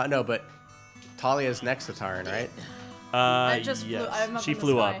 no, but Talia's next to Taran, right? I just flew- yes. I'm up She in the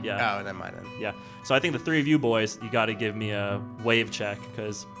flew sky. up. Yeah. Oh, never mind then. Yeah. So I think the three of you boys, you got to give me a wave check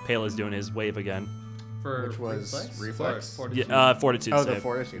because Pela's doing his wave again. For Which was reflex? Or Yeah, fortitude? fortitude Oh, save. the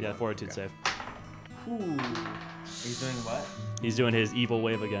fortitude Yeah, one. fortitude Okay. save. He's doing what? He's doing his evil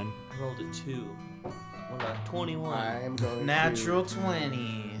wave again. I rolled a 2. What about 21? I'm going Natural to...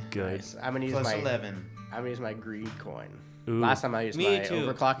 20. Good. Nice. I'm gonna use Plus my 11. I'm gonna use my greed coin. Ooh. Last time I used Me my too.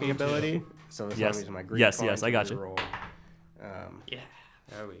 overclocking Me too. ability, so this Yes. time I'm using my greed Yes, coin. yes, I to got you. reroll. Yeah.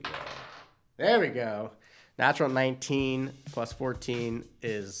 There we go. There we go. Natural 19 plus 14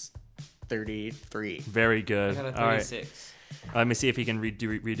 is 33. Very I good. got a All right. 36. Let me see if he can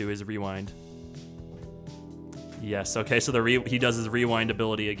redo his rewind. Yes. Okay. So he does his rewind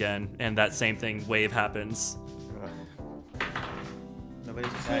ability again, and that same thing. Wave happens.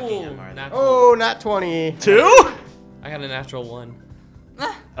 Nobody's attacking him, are they? Natural. Oh, not 20. 2? I got a natural 1.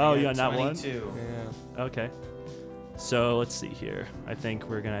 Oh, Yeah, yeah, not 1. 22. Yeah. Okay. So let's see here. I think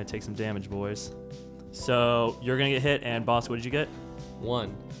we're gonna take some damage, boys. So you're gonna get hit, and boss, what did you get?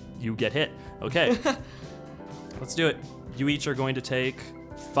 1. You get hit. Okay. Let's do it. You each are going to take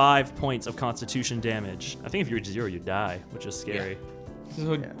 5 points of Constitution damage. I think if you're at 0, you die, which is scary.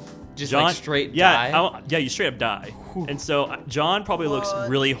 So Yeah. just John, like straight yeah, die. yeah, you straight up die. And so John probably looks What?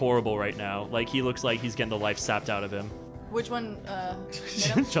 really horrible right now. Like he looks like he's getting the life sapped out of him. Which one? Hit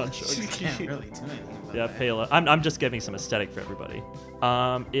him? John You Sharks. can't really do anything about Yeah, that. Pela. I'm just giving some aesthetic for everybody.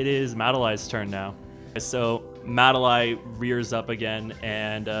 It is Madeli's turn now. So Madeli rears up again,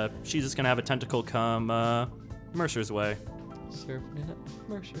 and she's just gonna have a tentacle come Mercer's way. Surfing it up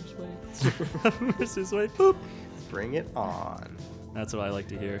Mercer's way. Mercer's way. Boop. Bring it on. That's what I like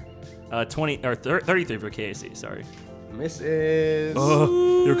to hear. 33 for KAC. Sorry. Misses.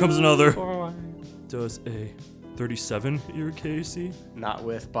 Here comes another. Does a 37 hit your KAC? Not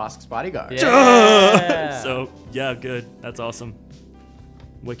with Bosk's bodyguard. Yeah. So yeah, good. That's awesome.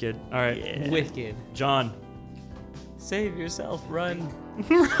 Wicked. All right, Yeah. Wicked. John. Save yourself. Run.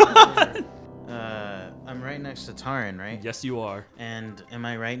 I'm right next to Taran, right? Yes, you are. And am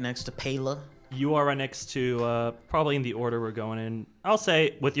I right next to Pela? You are right next to probably in the order we're going in. I'll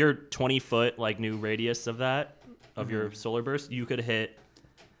say with your 20-foot like new radius of that of your solar burst, you could hit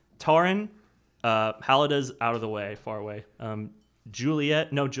Taran. Halada's out of the way, far away. Juliet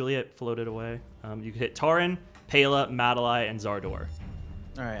floated away. You could hit Taran, Pela, Madeli, and Zardor.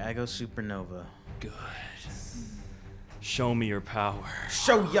 All right, I go Supernova. Good. Show me your power.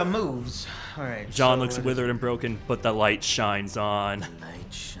 Show your moves. All right. John so looks what is withered and broken, but the light shines on. it?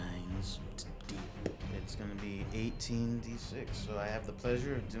 Light shines deep. It's gonna be 18d6. So I have the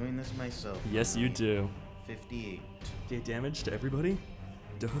pleasure of doing this myself. Yes, you do. 58. Okay, damage to everybody?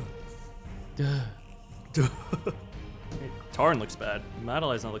 Duh. Taran looks bad.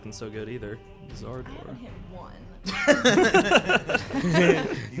 Madeli's not looking so good either. I Zardor. haven't hit one.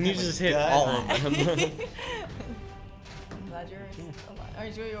 You just hit all of them. I'm glad you're alive. Are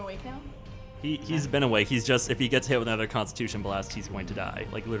you awake now? He's been awake. He's just, if he gets hit with another Constitution blast, he's going to die.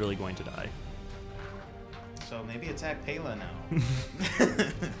 Like, literally going to die. So maybe attack Pela now.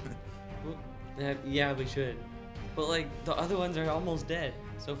 Yeah, we should. But like the other ones are almost dead.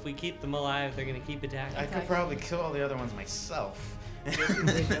 So if we keep them alive, they're gonna keep attacking. I could probably kill all the other ones myself. Don't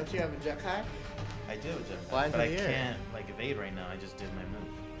you have a jetpack? I do, Jeff, Fly into but I the air. can't like evade right now. I just did my move.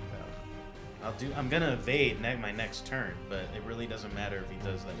 I'm gonna evade my next turn, but it really doesn't matter if he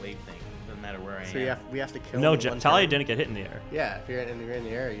does that wave thing. It doesn't matter where I So am. we have to kill No, him in one Talia turn? didn't get hit in the air. Yeah, if you're in the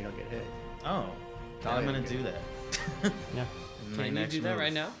air, you don't get hit. Oh, then I'm gonna do that. Yeah. My Can you next do that move.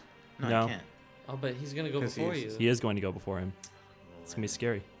 right now? No, No. I can't. Oh, but he's gonna go 'Cause before he's- you. He is going to go before him. It's going to be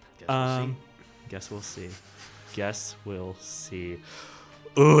scary. Guess we'll see. Guess we'll see. Guess we'll see.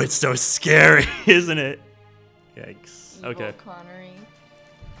 Ooh, it's so scary, isn't it? Yikes. Evil Okay. Connery.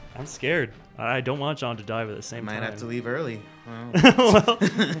 I'm scared. I don't want John to die at the same Might time. have to leave early. Well,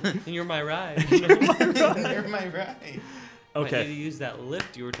 You're my ride. You're my ride. Might need to okay. use that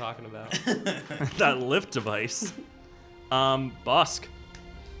lift you were talking about. That lift device. Bosk.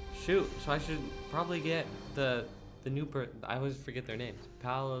 Shoot. So I should probably get the new I always forget their names.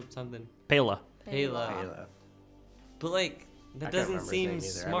 Paolo something. Pela. Pela. Halo. But like I that can't doesn't remember his seem name either. I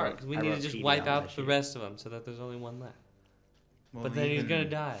smart wrote- because we I need to wrote just PD wipe on my out the sheet. rest of them so that there's only one left. Well, But then he's even- gonna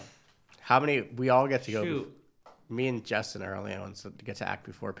die. How many? We all get to go. Shoot. Me and Justin are only ones that get to act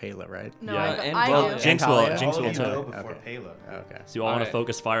before Pela, right? No, Yeah. I, And I well, do. Jinx And will. Talia. Jinx all will of you go too. before Okay. Pela. Okay. So you all want to Alright.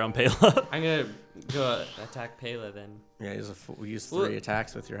 focus fire on Pela. I'm gonna go attack Pela then. Yeah, we use Well- 3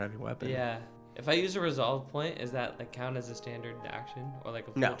 attacks with your heavy weapon. Yeah. If I use a resolve point, is that like count as a standard action or like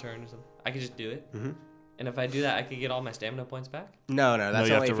a full No. turn or something? I could just do it. Mm-hmm. And if I do that, I could get all my stamina points back. No, that's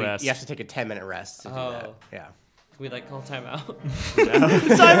you have only to if rest. you have to take a 10-minute rest to do that. Oh. Yeah. Can we like call timeout?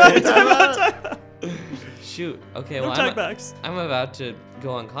 Time out. Shoot. Okay. No Well, tagbacks. I'm about to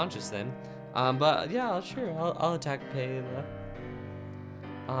go unconscious then. But yeah, sure. I'll attack Pela.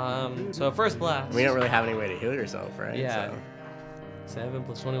 So first blast. We don't really have any way to heal yourself, right? Yeah. So. 7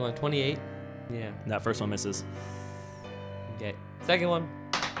 plus 21, 28. Yeah. That first one misses. Okay. Second one.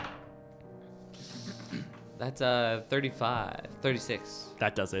 That's 35, 36.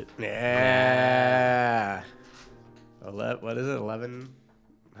 That does it. Yeah. What is it? 11?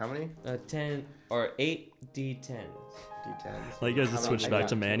 How many? 10 or 8 D10s. D10s. Like you guys How just many? switch I back got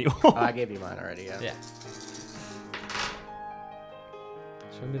to two. manual. Oh, I gave you mine already. Yeah. Yeah.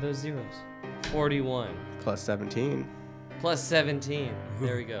 Show me those zeros. 41 Plus 17. plus 17.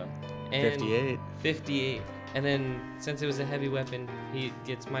 There we go. And 58. 58. And then, since it was a heavy weapon, he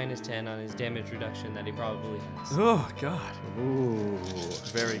gets minus 10 on his damage reduction that he probably has. Oh God. Ooh.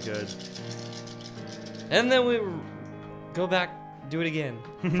 Very good. And then we go back, do it again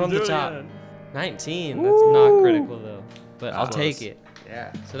from Do the it top. again. 19. That's not critical though, but I'll Close. take it.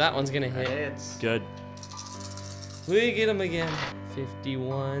 Yeah. So that one's gonna That hit. hits. Good. We get him again.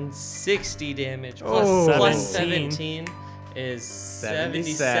 51, 60 damage Oh. plus 17. 17 is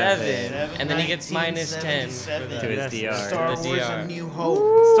 77. 77. And then he gets minus 10 for 1977. To the his Yes. DR. Star The Wars: DR. A New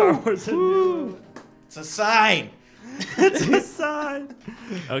Hope. Star Wars and new. It's a sign. It's his side.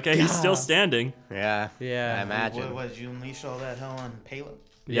 Okay, he's still standing. Yeah. Yeah. I imagine. What, did you unleash all that hell on Payload?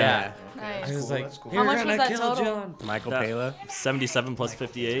 Yeah. Nice. I was cool, like, that's cool. "You're How much gonna was that kill total? John." Michael That- Pala. 77 plus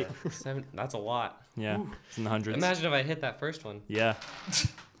 58. That's a lot. Yeah, it's in the hundreds. Imagine if I hit that first one. Yeah. It's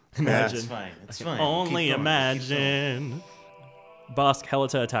Imagine. fine. It's I can fine. only Keep going, keep going. imagine. Bosk,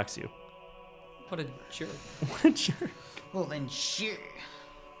 Helita attacks you. What a jerk. What a jerk. Well then, sure.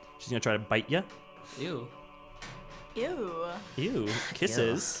 She's gonna try to bite you. Ew. Ew. Ew.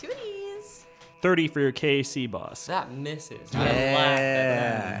 Kisses. Cuties. 30 for your KC boss. That misses. I laughed at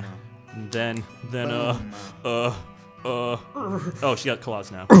that. Yeah. And then Boom. oh, she got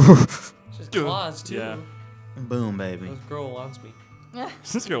claws now. Just claws too. Yeah. Boom, baby. This girl wants me.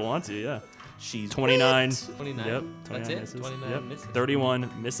 This girl wants you, yeah. She's 29. 29. Yep. That's 29 it. misses. 29 Yep. misses.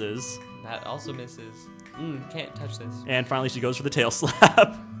 31 misses. That also misses. Can't touch this. And finally, she goes for the tail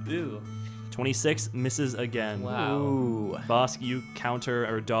slap. Ew. 26 misses again. Wow. Ooh. Bosk, you counter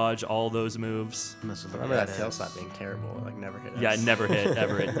or dodge all those moves. Remember that tail slap being terrible. Like never hit us. Yeah, it never hit,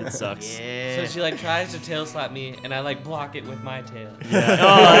 ever. It sucks. Yeah. So she like tries to tail slap me, and I like block it with my tail. Yeah.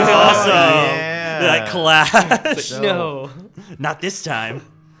 Oh, that's awesome. yeah. That clash. So- No. Not this time.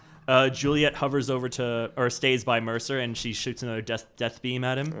 Juliet hovers over to, or stays by Mercer, and she shoots another death beam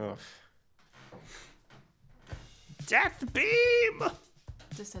at him. Ugh. Death beam!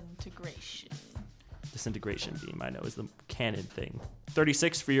 Disintegration. Disintegration beam, I know, is the canon thing.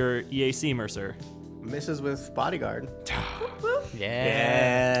 36 for your EAC, Mercer. Misses with bodyguard.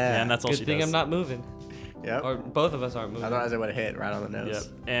 Yeah. And that's all Good she thing does. I'm not moving. Yep. Or both of us aren't moving. Otherwise, I would have hit right on the Yep. nose.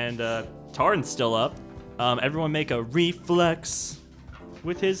 And Tarn's still up. Everyone make a reflex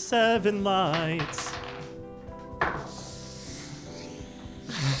with his 7 lights.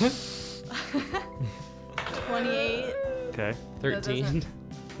 28. Okay. 13.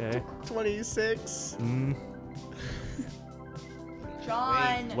 Okay. 26.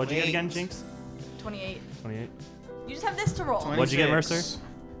 John. What'd you get Wait. again, Jinx? 28. 28. You just have this to roll. What'd you get, 26. Mercer?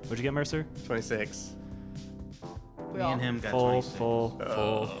 What'd you get, Mercer? 26. We Me all- and him got Full, 26.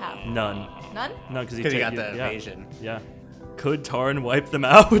 full. Half. None. None? No, because Because you got the yeah. evasion. Yeah. Could Tarn wipe them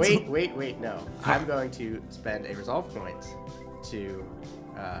out? Wait, no. I'm going to spend a resolve point to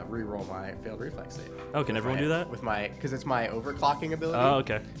re-roll my failed reflex save. Oh, can everyone do that? With my, because it's my overclocking ability. Oh,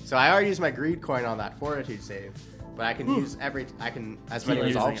 okay. So I already used my greed coin on that fortitude save, but I can use as many Keep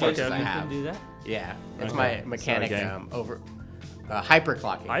resolve using it. points Okay, as I okay. You have. can do that? Yeah, it's Okay. my Sorry, mechanic gang.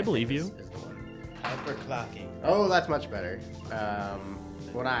 hyperclocking. I believe think you. is the one. Hyperclocking. Oh, that's much better.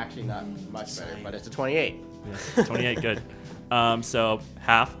 Well, not actually not much better, but it's a 28. Yeah, 28, good. So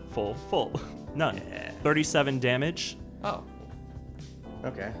half, full. None. Yeah. 37 damage. Oh.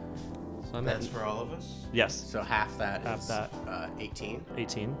 Okay, So I'm That's at for all of us? Yes. so half that Half is that. 18.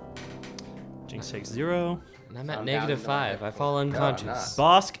 18. Jinx takes 0. and I'm at I'm negative down to 5. I fall I'm unconscious.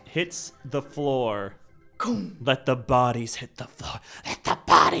 Bosk hits the floor. Let the bodies hit the floor. Let the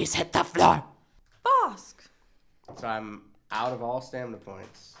bodies hit the floor. Bosk. So I'm out of all stamina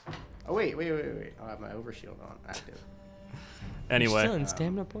points. Oh wait. I'll have my overshield on active. Anyway. Still in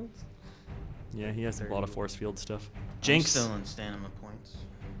stamina points? Yeah, he has a lot of force field stuff. I'm Jinx. still in stamina points.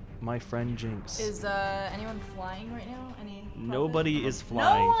 My friend Jinx. Is anyone flying right now? Any? Nobody is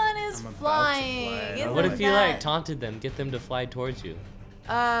flying. No one is I'm about to flying. fly. Isn't What if you like that- taunted them, get them to fly towards you?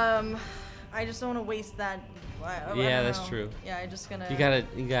 I just don't want to waste that. I Yeah, don't that's know. true. Yeah, I just gonna. You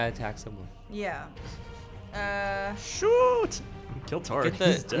gotta attack someone. Yeah. Shoot! Kill Tarn. Get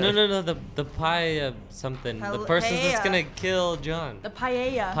He's the dead. the pie something. The Hell- person that's paella. gonna kill John. The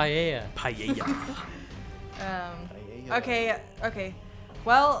paella. Paella. Paella. Okay.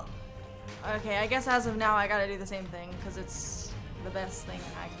 Well, okay. I guess as of now, I gotta do the same thing because it's the best thing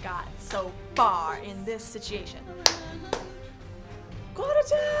I got so far in this situation. God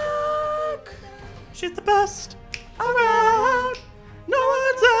attack! She's the best around. No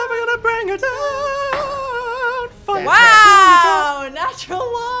one's bring her down. Fight. Wow, natural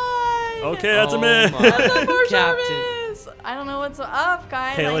one. Okay, that's a miss. my That's a for sure Captain. miss. I don't know what's up,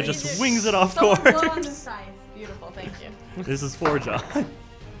 guys. Kayla I need just to- wings it off Someone blow course. on this dice. Beautiful, thank you. This is for John.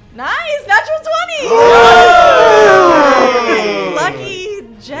 Nice, natural 20. Lucky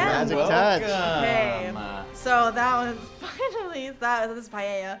gem. Magic touch. Okay, so that was finally this is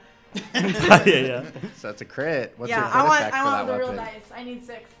paella. Yeah. So it's a crit. What's Yeah, your I crit want effect I for want that the real weapon? dice. I need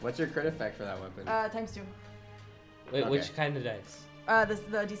 6. What's your crit effect for that weapon? Times 2. Wait, Okay. which kind of dice?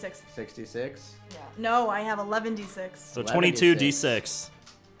 The d6. 66. Yeah. No, I have 11 d6. So 11 22 D6. D6.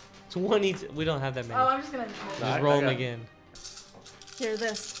 20. We don't have that many. Oh, I'm just gonna Just roll them again. hear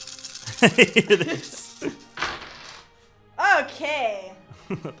this. It is. Okay.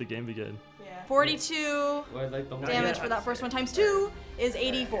 Let the game begin. Yeah. 42 Or like the whole damage for that first one times 2 is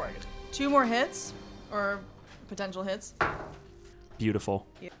 84. 2 more hits or potential hits. Beautiful.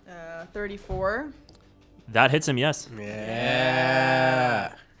 34. That hits him, yes.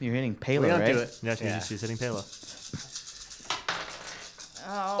 Yeah. You're hitting We Paylo, don't right? do it. Yeah, she's hitting Payla.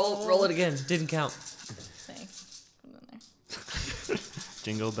 Oh, roll it again. Didn't count. Thanks. Put it in there.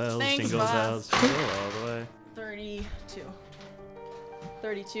 Jingle bells, Thanks, jingle boss. bells, jingle all the way. 32.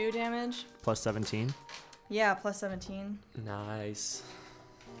 32 damage. Plus 17, Yeah, plus 17. Nice.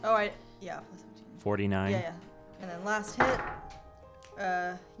 Oh, yeah, plus 17. 49. Yeah. And then last hit.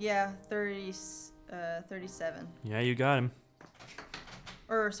 37. Yeah, you got him.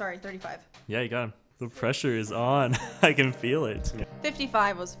 Or sorry, 35. Yeah, you got him. The pressure is on. I can feel it.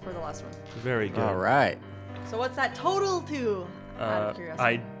 55 was for the last one. Very good. All right. So what's that total to? Out of curiosity.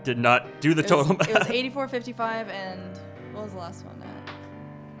 I did not do the It was- total It was math. 84, 55, and what was the last one at?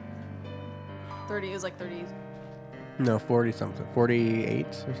 30. It was like 30. No, 40 something. 48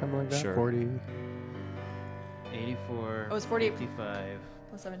 or something like that. Sure. 40. 84. Oh, it was 48. 55.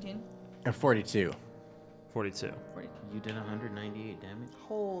 Plus 17. 42. 42. 40. You did 198 damage.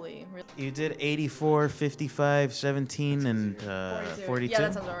 Holy. Really? You did 84, 55, 17, and 42. Yeah,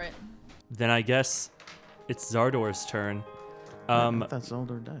 that sounds alright. Then I guess it's Zardor's turn. I thought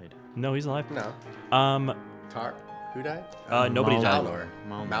Zaldor died. No, he's alive. No. Tar. Who died? Nobody died. Malnor.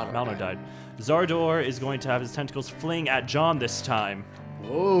 Malnor. Malno died. Zardor is going to have his tentacles fling at John this time.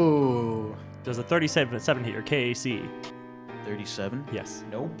 Whoa. Does a 37 hit your KAC? 37. Yes.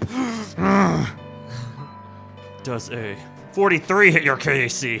 Nope. Does a 43 hit your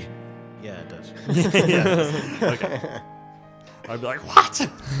KAC? Yeah, it does. Okay. I'd be like, what?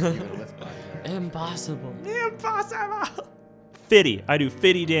 Impossible. Impossible. 50. I do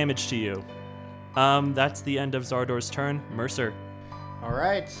 50 damage to you. That's the end of Zardor's turn. Mercer. All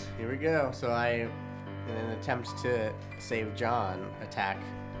right, here we go. So I, in an attempt to save John, attack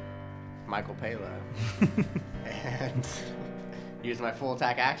Michael Pela and use my full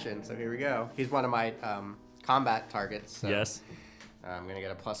attack action. So here we go. He's one of my combat targets. So Yes. I'm gonna get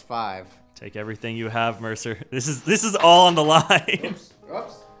a +5. Take everything you have, Mercer. This is all on the line. Oops.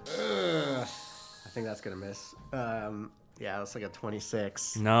 Ugh. I think that's gonna miss. Yeah, that's like a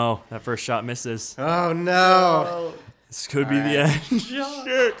 26. No, that first shot misses. Oh no! This could be the Alright. end.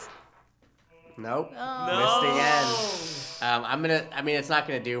 Shit. Nope. No. Missed again. I mean, it's not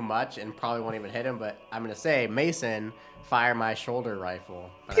gonna do much, and probably won't even hit him. But I'm gonna say, Mason, fire my shoulder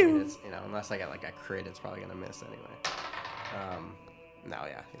rifle. But I mean, it's unless I get like a crit, it's probably gonna miss anyway. No,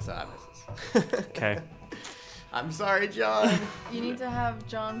 yeah, so that misses. Okay. I'm sorry, John. You need to have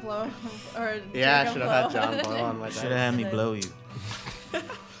John blow. Or Yeah, I Jacob should have had blow. John blow on my Should have had me blow you.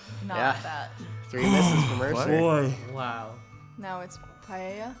 Not Yeah. that. 3 misses for Mercer. Boy. Wow. Now it's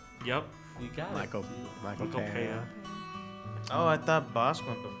paella. Yep. You got it. Michael Michael Pena. Pena. Oh, I thought Boss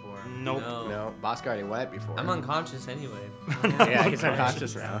went before. Nope. No. No, Bosco already went before. I'm unconscious anyway. Yeah, he's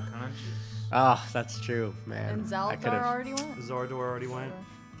unconscious now. Unconscious. Oh, that's true, man. And I Zaldar could've- already went? Zardor already went.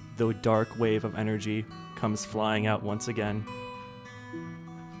 The dark wave of energy comes flying out once again.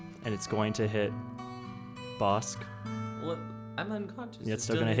 And it's going to hit Bosk. What? I'm unconscious. Yeah, it's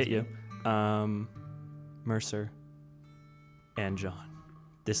still going to hit you. Mercer and John.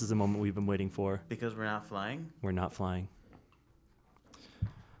 This is the moment we've been waiting for. Because we're not flying? We're not flying.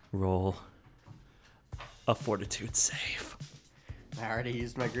 Roll a fortitude save. I already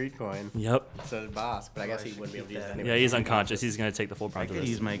used my greed coin. Yep. So did Boss, but I guess he wouldn't be able to use it anyway. Yeah, he's unconscious. He's going to take the full I brunt of could this.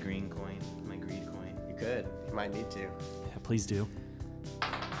 use my green coin, my greed coin. You could. You might need to. Yeah, please do. If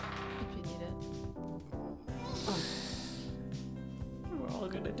you need it. We're all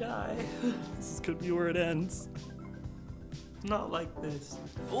gonna die. This could be where it ends. Not like this.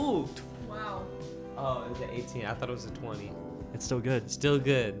 Ooh. Wow. Oh, it was an 18. I thought it was a 20. It's still good. Still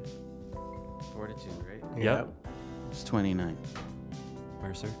good. Fortitude, right? Yep. It's 29.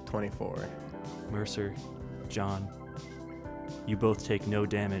 Mercer. 24. Mercer. John. You both take no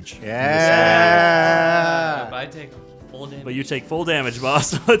damage. But Yeah. I take full damage. But you take full damage,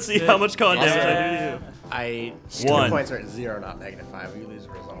 boss. Let's see how much con damage I do to you. I One. The points are at 0, not -5. You lose a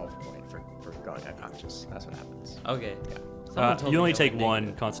resolve point for going unconscious. That's what happens. Okay. Someone told You me only that take was one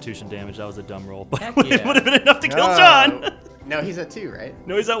negative. Constitution damage. That was a dumb roll. But Heck it yeah. would have been enough to kill Oh. John. No, he's at 2, right?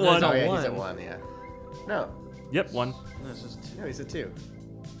 No, he's at No, one. he's Oh at yeah, he's at one. 1. Yeah. No, Yep, 1. This is no, he's at 2.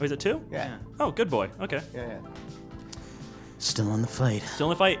 Oh, he's at 2? Yeah. Oh, good boy. Okay. Yeah. still on the fight. Still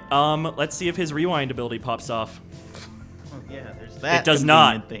in the fight. Let's see if his rewind ability pops off. Oh, yeah, there's that. It does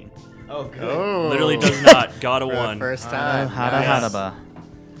not. convenient Thing. Oh, good. Oh. Literally does not. Got a For the 1. first time. Hada ba.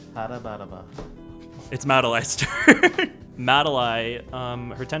 It's Madeli's turn. Madeli,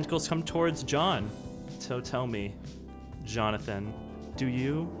 her tentacles come towards John. So tell me, Jonathan, do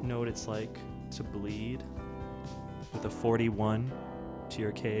you know what it's like to bleed with a 41 to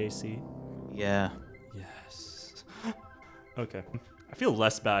your KAC? Yeah. Yes. Okay. I feel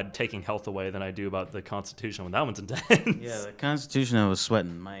less bad taking health away than I do about the Constitution when that one's intense. Yeah, the Constitution I was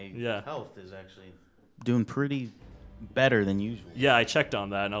sweating. My Yeah. health is actually doing pretty better than usual. Yeah, I checked on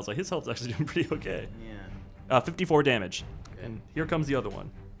that and I was like, his health's actually doing pretty okay. Yeah. 54 damage. And here comes the other one.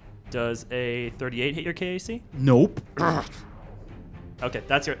 Does a 38 hit your KAC? Nope. Okay,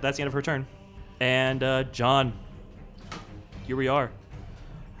 that's the end of her turn. And John, here we are.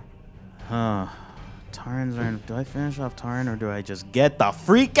 Tarn's are. Do I finish off Tarn or do I just get the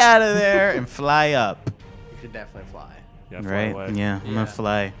freak out of there and fly up? You should definitely fly. Yeah, fly Right? away. Yeah, I'm Yeah. gonna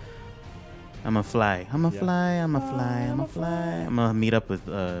fly. I'm a fly. I'm a Yeah. fly. I'm a fly. I'm a fly. I'm gonna meet up with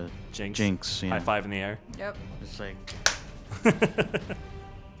Jinx. Jinx. Yeah. High five in the air. Yep. It's like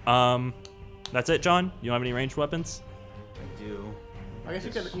That's it, John. You don't have any ranged weapons? I do. I guess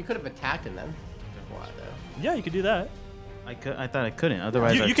you could have attacked him then. Why though? Yeah, you could do that. I thought I couldn't.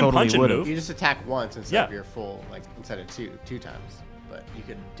 Otherwise, You I can totally punch and would move. have. You just attack once instead Yeah. of your full, like instead of two times. But you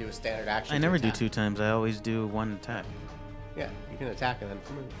could do a standard action. I to never do attack. 2 times. I always do 1 attack. Yeah, you can attack and then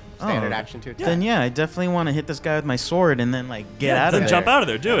move. Standard Oh. action to attack. Then yeah, I definitely want to hit this guy with my sword and then like get out of then there. jump out of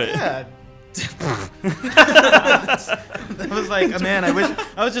there. Do it. Yeah. I was like, man,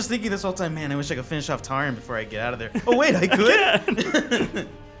 I was just thinking this whole time, man, I wish I could finish off Tarn before I get out of there. Oh wait, I could.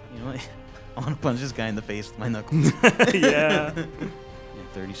 You know what? I want to punch this guy in the face with my knuckles. Yeah.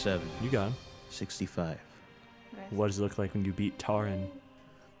 37, You got him. 65. Nice. What does it look like when you beat Taran?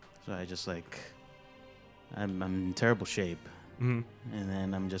 So I just like, I'm in terrible shape. Mhm. And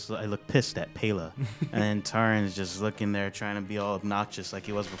then I look pissed at Pela. And then Tarn's just looking there trying to be all obnoxious like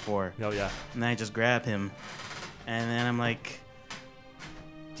he was before. Oh, yeah. And then I just grab him. And then I'm like,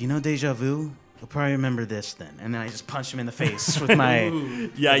 do you know Deja Vu? You'll probably remember this then. And then I just punch him in the face with my,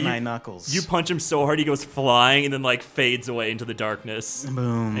 Yeah, with you- my knuckles. You punch him so hard he goes flying and then, like, fades away into the darkness.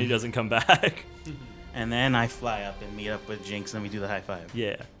 Boom. And he doesn't come back. And then I fly up and meet up with Jinx, and then we do the high five.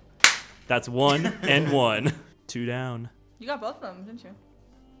 Yeah. That's 1 and 1. 2 down. You got both of them, didn't you?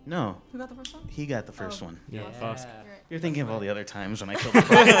 No, Who got the first one? he got the first Oh. one. Yeah, Yeah. fast. You're right. You're thinking of all the other times when I killed the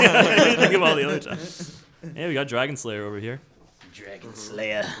Think of all the other times. Yeah, we got Dragon Slayer over here. Dragon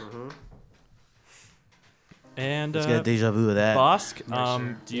Slayer. And Let's get a deja vu of that. Bosk,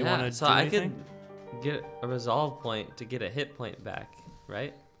 sure. do you Yeah, want to so do I anything? could get a resolve point to get a hit point back,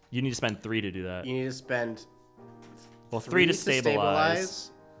 right? You need to spend 3 to do that. You need to spend Well, 3 to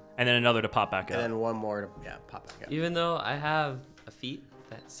stabilize, and then another to pop back and up. then one more to pop back up. Even though I have a feat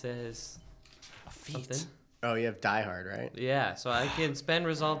that says A something. feat. Oh, you have Die Hard, right? Yeah, so I can spend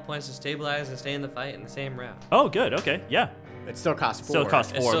resolve points to stabilize and stay in the fight in the same round. Oh, good. Okay, yeah. It still costs 4. Still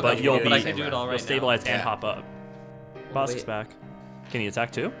costs It 4, still but costs you'll 4, be but I can do it all you'll right now. stabilize and Yeah. hop up. Well, Bosk's wait. back. Can you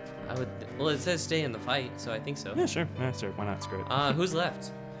attack too? I would. Well, it says stay in the fight, so I think so. Yeah, sure. Yeah, sure. Why not? Screw it. Who's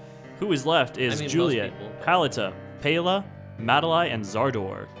left? Who is left is I mean, most Juliet, people, but- Halita, Pela, Madeli, and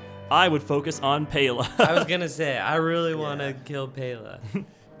Zardor. I would focus on Pela. I was gonna say I really want to kill Pela,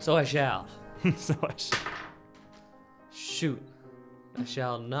 so I shall. So I should- Shoot, I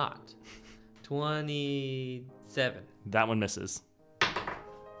shall not. 27 that one misses.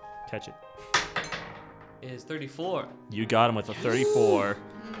 Catch it. is 34. You got him with a 34.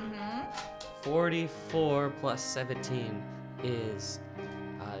 44 plus 17 is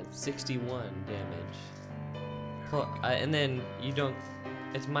 61 damage. And then you don't.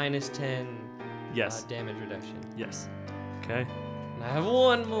 It's minus 10 Yes. damage reduction. Yes. Okay. And I have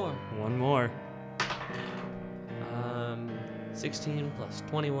one more. One more. 16 plus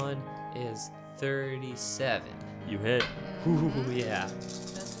 21 is 37. You hit. Ooh, yeah.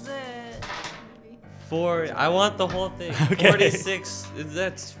 This is it. Maybe. I want the whole thing. Okay. 46.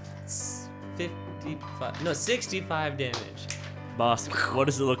 That's 55. No, 65 damage. Boss, what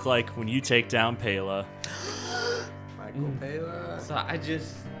does it look like when you take down Pela? Michael Pela. So I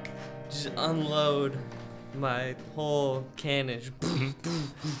just unload my whole cannon.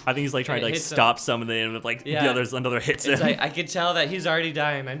 I think he's like trying And to it like hits him. stop something, and like Yeah. the others, another hits him. It's like I could tell that he's already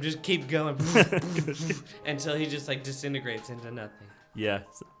dying. I'm just keep going until he just like disintegrates into nothing. Yeah.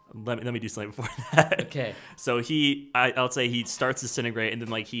 So let me do something before that. Okay. So I'll say he starts to disintegrate, and then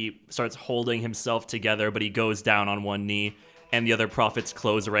like he starts holding himself together, but he goes down on one knee, and the other prophets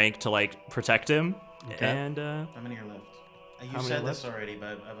close rank to like protect him. Okay. And How many are left? You many said are this left? already,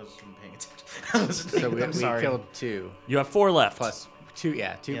 but I wasn't paying attention. I wasn't So thinking, we I'm sorry. killed 2 you have 4 left. plus 2.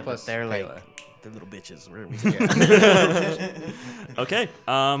 Yeah, 2 Yeah, plus but they're like Pela. they're little bitches. Okay.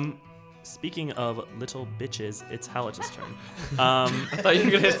 Speaking of little bitches, it's Hallett's turn. I thought you were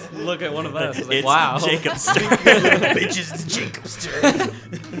gonna look at one of us. I was like, It's wow. Jacob's turn. bitches, it's Jacob's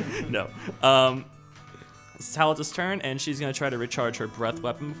turn. No. It's Hallett's turn, and she's going to try to recharge her breath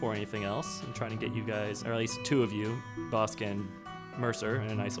weapon before anything else. I'm trying to get you guys, or at least 2 of you, Bosk and Mercer, in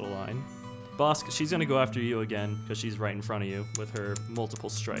a nice little line. Bosk, she's going to go after you again, because she's right in front of you with her multiple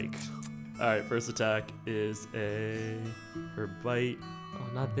strike. All right, first attack is her bite.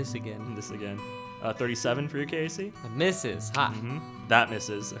 Oh, not this again. This again. 37 for your KAC. It misses. Ha. That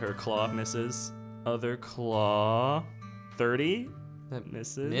misses. Her claw misses. Other claw. 30. That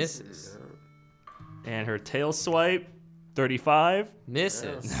misses. Misses. And her tail swipe. 35.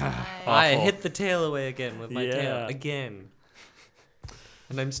 Misses. I Awful. hit the tail away again with my Yeah. tail. Again.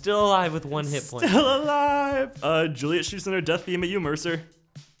 And I'm still alive with 1 hit point. Still alive. Juliet shoots another death beam at you, Mercer.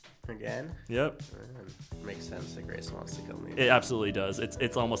 Again? Yep. Makes sense that Grace wants to kill me. It absolutely does.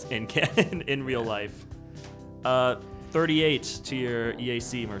 It's almost in canon in real life. 38 to your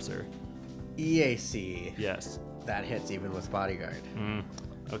EAC, Mercer. EAC. Yes. That hits even with bodyguard.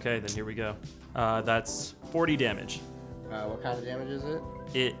 Okay, then here we go. That's 40 damage. What kind of damage is it?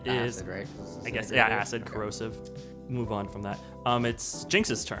 It is, Acid, right? 'Cause it's I guess, disintegrated? acid, Okay. corrosive. Move on from that. It's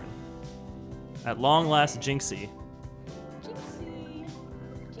Jinx's turn. At long last, Jinxie. Jinxie.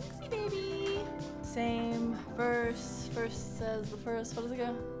 Jinxie, baby. Same verse. First says the first. What does it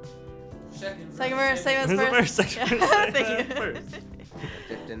go? Second Second verse. Same as There's a first. verse, second Yeah, verse, Thank same you. as first.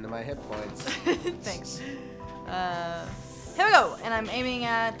 Dipped into my hit points. Thanks. Here we go. And I'm aiming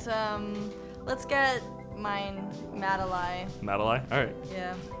at, let's get mine, Madalai. Madalai? All right.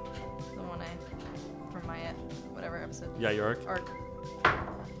 Yeah. The one from my, whatever episode. Yeah, your arc. Arc.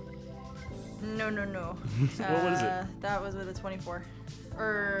 No. What is it? That was with a 24.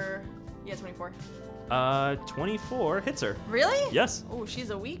 Yeah, 24. 24 hits her. Really? Yes. Oh, she's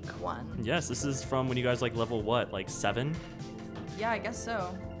a weak one. Yes, this is from when you guys like level what? Like 7? Yeah, I guess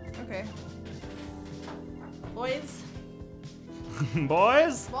so. Okay. Boys.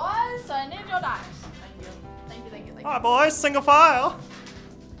 Boys? Boys, I need your dice. Thank you. Hi, boys. Single file.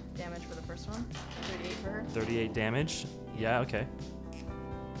 Damage for the first one. 38 for her. 38 damage. Yeah, okay.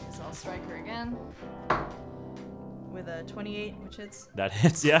 So I'll strike her again. With a 28, which hits. That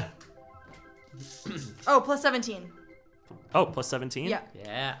hits, yeah. Oh, plus 17. Oh, plus 17? Yeah.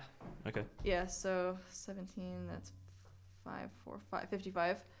 Yeah. Okay. Yeah, so 17, that's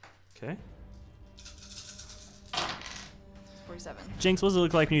 55. Okay. 47. Jinx, what does it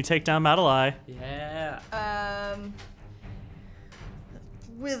look like when you take down Madalai? Yeah.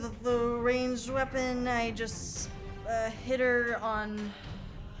 With the ranged weapon, I just hit her on.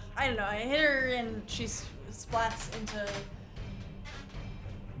 I don't know. I hit her and she splats into.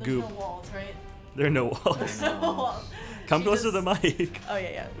 There's Goop. no walls, right? There are no walls. There's no walls. Come She close to just- the mic. Oh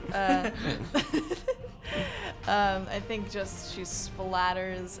yeah. I think just she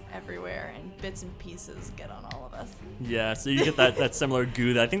splatters everywhere and bits and pieces get on all of us. Yeah, so you get that similar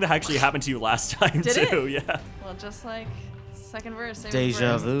goo that I think that actually happened to you last time Did too. it? Yeah. Well, just like second verse. Same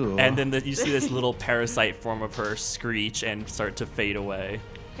Deja verse. vu. And then you see this little parasite form of her screech and start to fade away.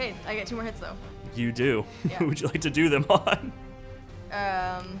 Okay, I get 2 more hits though. You do. Yeah. Who would you like to do them on?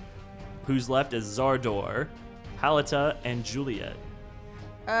 Um, Who's left is Zardor, Halita, and Juliet.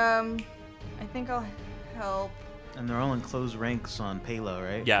 I think I'll help. And they're all in close ranks on Palo,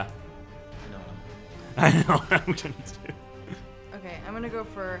 right? Yeah. No. I know what I'm gonna do. Okay, I'm gonna go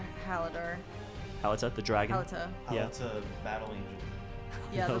for Halidar. Halita, the dragon. Halita. Yeah. It's a battle angel.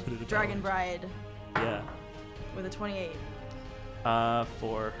 Yeah, Halita the the Dragon Dragon. Bride Yeah. with a 28.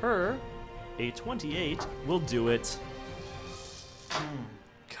 For her, a 28 will do it.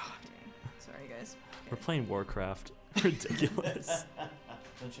 God, Sorry, guys. we're playing Warcraft. Ridiculous.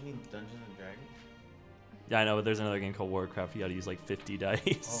 Don't you mean Dungeons and Dragons? Yeah, I know, but there's another game called Warcraft. You gotta use like 50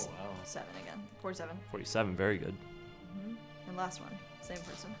 dice. Oh wow. 7 again. 47. 47, very good. And last one, same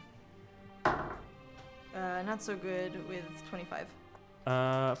person. Not so good with 25.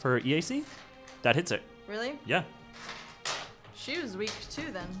 For EAC, that hits it. Really? Yeah. She was weak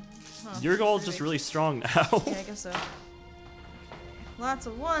too then. Huh, Your goal's pretty just weak. really strong now. Yeah, I guess so. Lots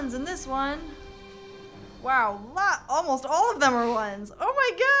of ones in this one. Wow, almost all of them are ones. Oh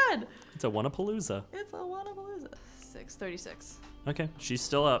my god! It's a Wannapalooza. It's a Wannapalooza. 636. Okay, she's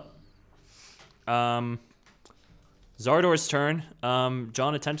still up. Zardor's turn.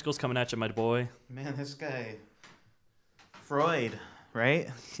 John, a tentacle's coming at you, my boy. Man, this guy. Freud, right?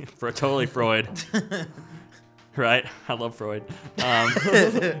 Totally Freud. Right? I love Freud.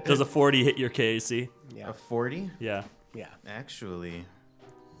 Does a 40 hit your KAC? Yeah. A 40? Yeah. Yeah. Actually,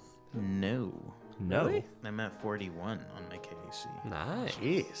 no. No. Really? I'm at 41 on my KAC. Nice.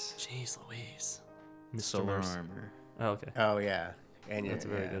 Jeez. Jeez Louise. Mr. Solar Mercer. armor. Oh, okay. Oh yeah. And That's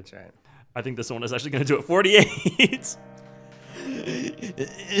very good. That's right. I think this one is actually going to do it 48.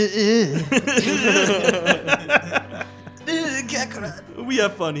 We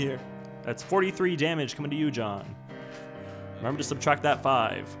have fun here. That's 43 damage coming to you, John. Remember to subtract that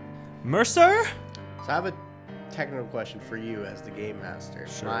 5. Mercer? So I have a technical question for you as the game master.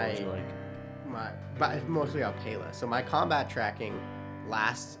 What would you like? But mostly on Pela. So my combat tracking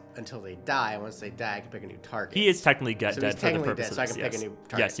lasts until they die. Once they die, I can pick a new target. He is technically So he's dead for the technically purpose dead, of so I this, can pick a yes. new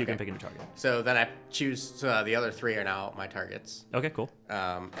target. Yes, you can Okay. pick a new target. So then I choose. So the other 3 are now my targets. Okay, cool.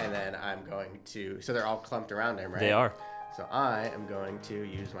 And then I'm going to. So they're all clumped around him, right? They are. So I am going to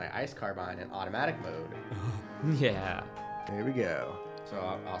use my ice carbine in automatic mode. Yeah. There we go. So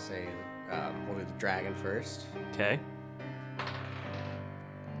I'll say we'll do the dragon first. Okay.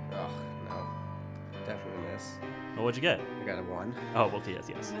 Oh no, definitely miss. Well, what'd you get? I got a 1. Oh, well,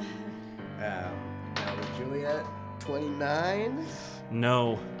 yes. Now with Juliet, 29.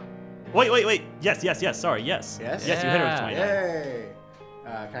 No. Wait. Yes. Sorry, yes. Yes? Yes, you hit her with Yeah. 29. Yay!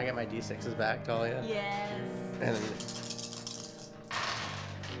 Can I get my d6s back, Talia? Yes. And then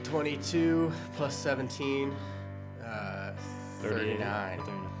 22 plus 17, 38. 39.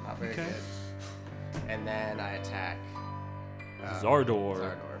 Not very Okay. good. And then I attack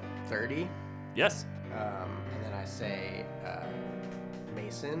Zardor. 30. Yes. And then I say,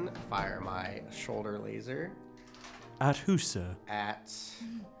 Mason, fire my shoulder laser At Husa. at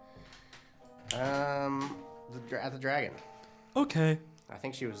the dragon. Okay. I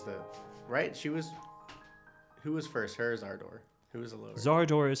think she was the right. She was. Who was first? Her or Zardor? Who was the lower?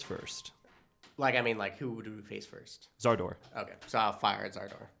 Zardor is first. Who do we face first? Zardor. Okay, so I'll fire at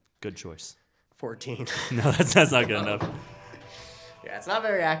Zardor. Good choice. 14. No, that's not good enough. Yeah, it's not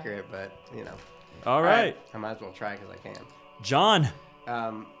very accurate, but you know. All right. I might as well try because I can. John.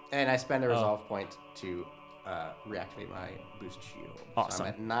 And I spend a resolve point to reactivate my boost shield. Awesome. So I'm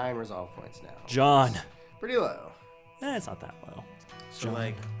at 9 resolve points now. John. Pretty low. It's not that low. So,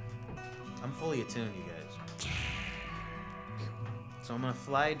 I'm fully attuned, you guys. So I'm gonna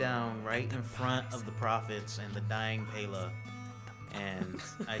fly down right in front of the prophets and the dying Pela, and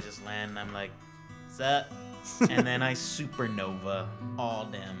I just land. And I'm like, "Set," and then I supernova all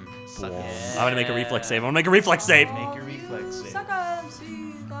them suckers. I'm gonna make a reflex save. Make a reflex save. Make a reflex save. Suckers,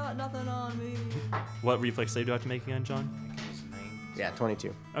 you got nothing on me. What reflex save do I have to make again, John? I think it was 9. Yeah,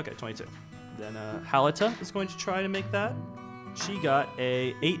 22. Okay, 22. Then Halita is going to try to make that. She got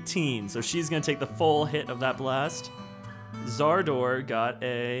a 18, so she's going to take the full hit of that blast. Zardor got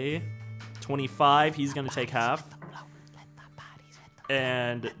a 25. He's going to take half.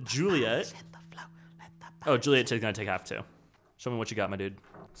 And Juliet. Oh, Juliet's going to take half too. Show me what you got, my dude.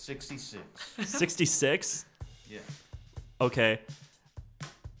 66. 66? Yeah. Okay.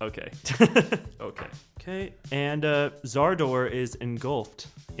 Okay. And Zardor is engulfed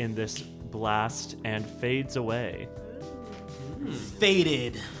in this blast and fades away.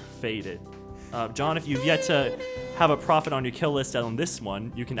 Faded. Faded. John, if you've yet to have a profit on your kill list on this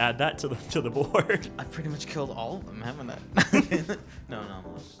one, you can add that to the board. I pretty much killed all of them, haven't I? No.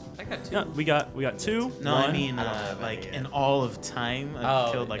 I got 2. Yeah, we got 2. No, one. I mean, I don't have like any in yet. all of time,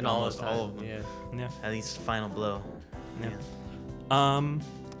 I've killed like in all almost of all of them. Yeah. Yeah. At least final blow. Yeah.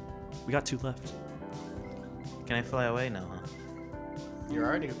 We got 2 left. Can I fly away? No, huh? You're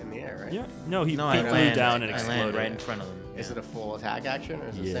already in the air, right? Yeah. No, he No, flew I land, down and I exploded. land right in front of them. Is it a full attack action or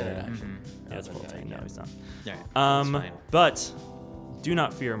is it a standard Yeah. action? Yeah, it's full then attack. yeah. No, he's not. Yeah, that's fine. But do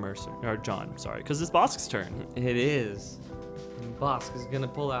not fear Mercer or John. Sorry, because it's Bosk's turn. It is. Bosk is gonna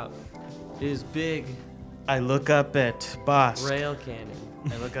pull out his big I look up at Bosk. rail cannon.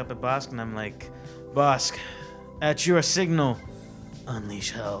 I look up at Bosk and I'm like, Bosk, at your signal,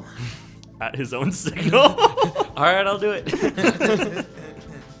 unleash hell. At his own signal. All right, I'll do it.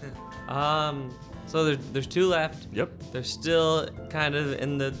 So there's 2 left. Yep. They're still kind of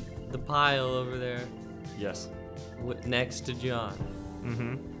in the pile over there. Yes. Next to John.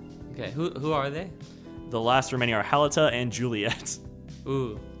 Mm-hmm. Okay, who are they? The last remaining are Halita and Juliet.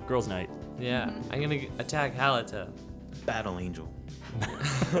 Ooh, Girls' night. yeah. I'm gonna attack Halita. Battle Angel.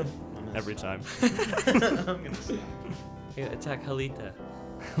 Every time. I'm gonna stop. I'm gonna attack Halita.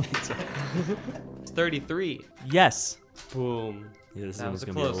 It's 33. Yes. Boom. Yeah, this That is was a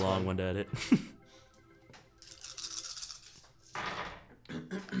going to be a close long one. one to edit.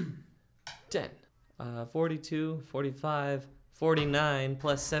 10. 42, 45, 49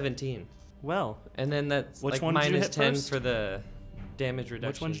 plus 17. Well, And then that's Which like one did you minus hit 10 first? for the damage reduction.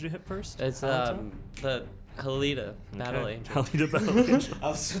 which one did you hit first? It's Halita? the Halita Battle Okay. Angel. Halita Battle Angel. I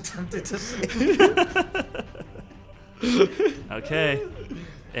was so tempted to say. Okay.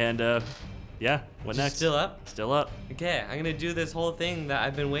 And, yeah, what You next? Still up? Still up. Okay, I'm gonna do this whole thing that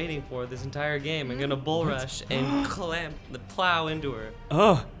I've been waiting for this entire game. I'm gonna bull rush and plow into her.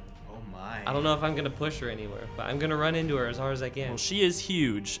 Oh, Oh my. I don't know if I'm gonna push her anywhere, but I'm gonna run into her as hard as I can. well, she is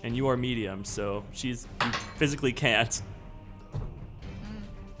huge, and you are medium, so you physically can't.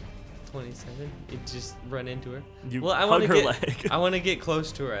 27. You just run into her. You Well, I hug want to her get. leg. I want to get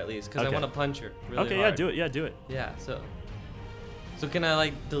close to her at least because Okay. I want to punch her. Really Okay, hard. yeah, do it. Yeah, do it. Yeah. So can I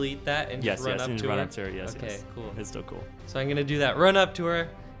like delete that and Yes, just run yes, up you need to to run her? up to her. Yes, Okay, yes. cool. It's still cool. So I'm gonna do that. Run up to her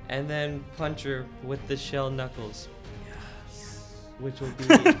and then punch her with the shell knuckles. Which will be.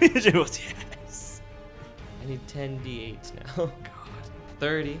 Yes. I need 10 d8s now. God.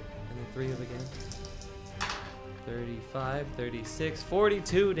 30 and then 3 of again. 35, 36,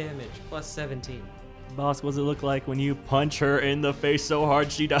 42 damage plus 17. Boss, what does it look like when you punch her in the face so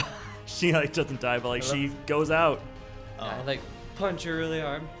hard she dies? She like doesn't die, but like she goes out. I like punch her really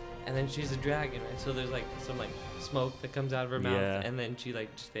hard, and then she's a dragon, right? So there's like some like smoke that comes out of her mouth, Yeah. and then she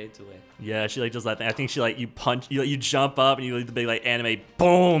like just fades away. Yeah, she like does that thing. I think she like you punch, you jump up and you like the big like anime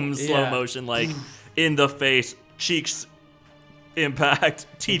boom slow Yeah. motion like in the face, cheeks impact,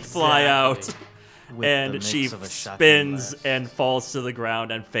 teeth fly out, Exactly. With the and mix she of a shotgun spins blast. and falls to the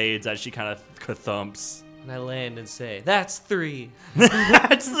ground and fades as she kind of thumps. And I land and say, "That's 3."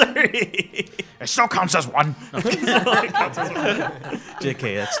 That's 3. It still counts as 1.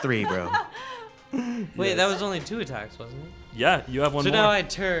 JK, that's 3, bro. Wait, that was only 2 attacks, wasn't it? Yeah, you have one So more. now I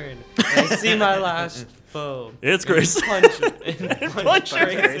turn and I see my last foe. It's and Grayson. Punch him. And punch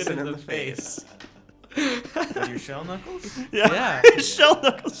Grayson in the face. With your shell knuckles? Yeah. Yeah. Shell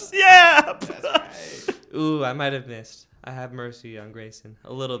knuckles. Yeah. Ooh, I might have missed. I have mercy on Grayson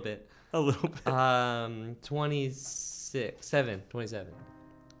a little bit. A little bit. 27.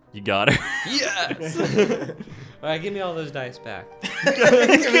 You got her. Yes. All right, give me all those dice back.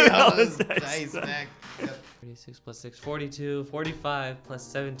 Give me all those those dice dice back. 36 plus 6, 42. 45 plus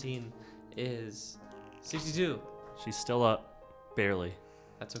 17 is 62. She's still up, barely.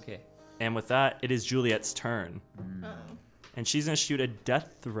 That's okay. And with that, it is Juliet's turn. Uh-oh. And she's going to shoot a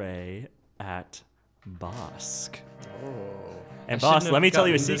death ray at Bosk. And I Bosk, shouldn't let me have tell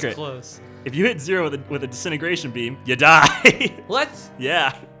you a gotten this secret. Close. If you hit 0 with a disintegration beam, you die. What?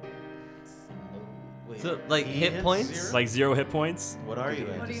 Yeah. Wait, So, like, he hit hits points? 0? Like 0 hit points. What are you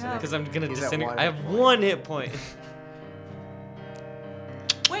at? What do you have? Because I'm gonna He's at disintegrate. 1 I have hit point. 1 hit point.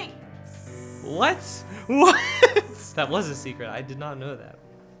 Wait. What? What? That was a secret. I did not know that.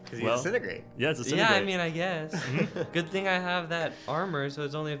 Because you Well, disintegrate. Yeah, it's a Yeah, I disintegrate. mean, I guess. Good thing I have that armor, so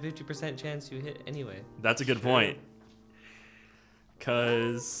it's only a 50% chance you hit anyway. That's a good point.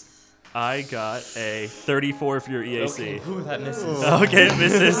 Because I got a 34 for your EAC. Ooh, that misses. Okay, it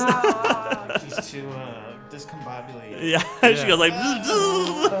misses. She's too discombobulated. Yeah, she Yeah. goes like.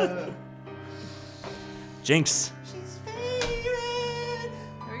 Jinx. Here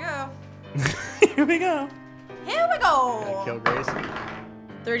we go. Here we go. Here we Gotta kill go. Grayson.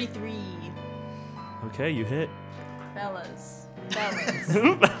 33. Okay, you hit. Fellas. Fellas.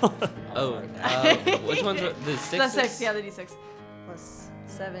 Oh, which one's the The 6? 6, yeah, the d6. Plus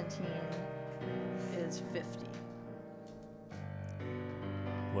 17 is 50.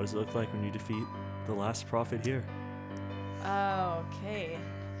 What does it look like when you defeat the last prophet here? Okay.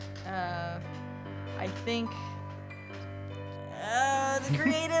 I think the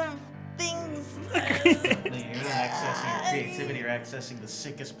creative things. You're not accessing your creativity, you're accessing the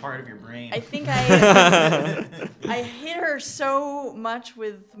sickest part of your brain. I think I hit her so much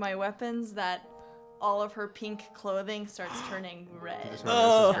with my weapons that all of her pink clothing starts turning red. Just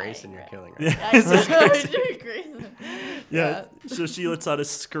remember, this is Grayson you're killing. Right? Yeah. I know, Grayson. Yeah. So she lets out a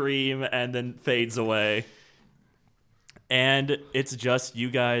scream and then fades away. And it's just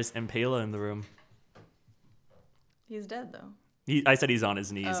you guys and Pela in the room. He's dead though. I said he's on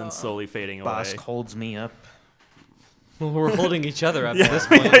his knees Oh. and slowly fading away. Bosk holds me up. Well, we're holding each other up Yeah, at this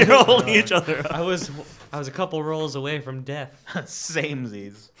point. you're holding each other up. I was a couple rolls away from death.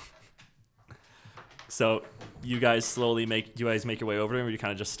 Samesies. So you guys make your way over to him, or you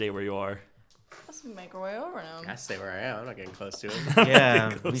kind of just stay where you are? Let's make our way over now. I stay where I am. I'm not getting close to him.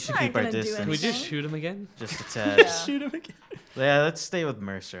 Yeah, we should keep our Not gonna do distance. Can we just Anything? shoot him again? Just a tad. Yeah. Shoot him again. Yeah, let's stay with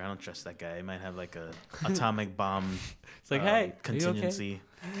Mercer. I don't trust that guy. He might have like a atomic bomb It's like, hey, are you okay? contingency.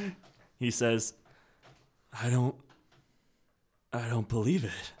 He says, I don't believe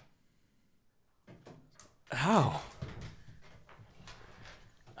it. How?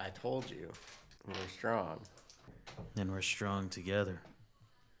 I told you. We're strong. And we're strong together.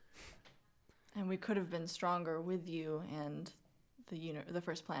 And we could have been stronger with you and the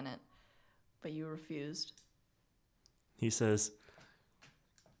first planet, but you refused. He says,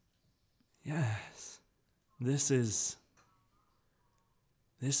 yes, this is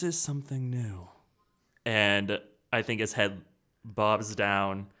something new. And I think his head bobs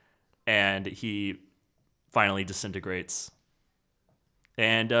down and he finally disintegrates.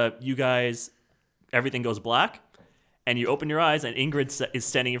 And you guys, everything goes black. And you open your eyes, and Ingrid is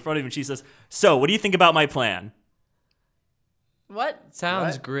standing in front of you, and she says, so, what do you think about my plan? What?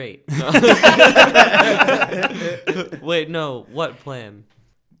 Sounds What? great. Wait, no. What plan?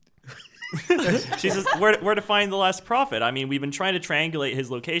 She says, where to find the last prophet? I mean, we've been trying to triangulate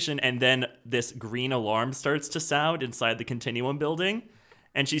his location, and then this green alarm starts to sound inside the Continuum building.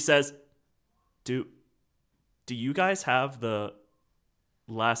 And she says, do you guys have the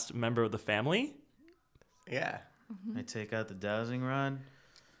last member of the family? Yeah. I take out the dowsing rod.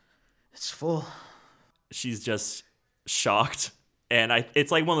 It's full. She's just shocked. And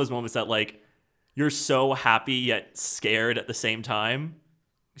it's like one of those moments that, like, you're so happy yet scared at the same time.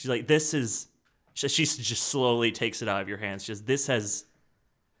 She's like, she just slowly takes it out of your hands. Just, this has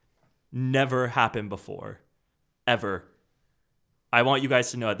never happened before. Ever. I want you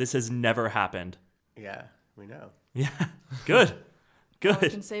guys to know it. This has never happened. Yeah. We know. Yeah. Good. Now we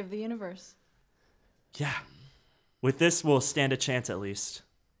Good. can save the universe. Yeah. With this, we'll stand a chance at least.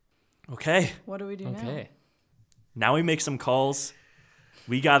 Okay. What do we do now? Okay. Now we make some calls.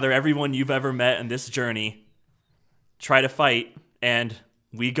 We gather everyone you've ever met in this journey, try to fight, and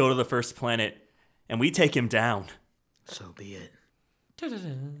we go to the first planet, and we take him down. So be it.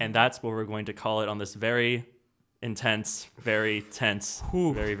 And that's what we're going to call it on this very intense, very tense,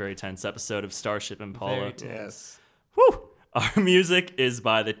 very, very tense episode of Starship Impala. Very tense. Yes. Whew! Our music is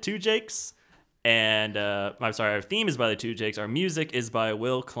by the Two Jakes. And, our theme is by the Two Jakes. Our music is by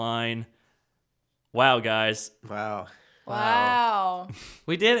Will Klein. Wow, guys. Wow. Wow.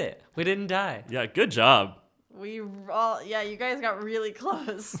 We did it. We didn't die. Yeah, good job. You guys got really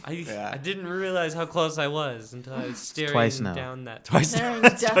close. I didn't realize how close I was until I was staring Twice now. down that. Staring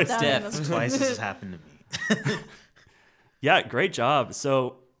death Twice down in death. the- Twice this has happened to me. Yeah, great job.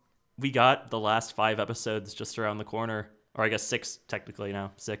 So we got the last 5 episodes just around the corner. Or I guess 6 technically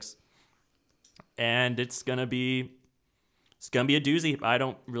now. 6. And it's gonna be a doozy. I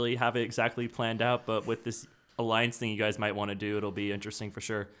don't really have it exactly planned out, but with this alliance thing you guys might want to do, it'll be interesting for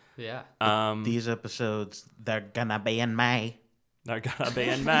sure. Yeah. These episodes, they're gonna be in May. They're gonna be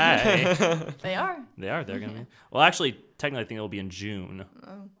in May. They are. They're gonna be. Well, actually, technically, I think it'll be in June.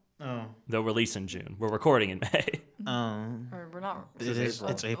 Oh. They'll release in June. We're recording in May. Or we're not.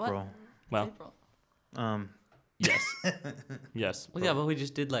 It's April. Well, Um, yes, yes. Well, yeah, but we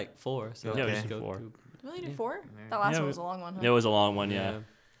just did like 4. So Yeah, we let's just did go 4. through- Really do 4? That last Yeah, one was a long one. Huh? It was a long one, yeah. Yeah.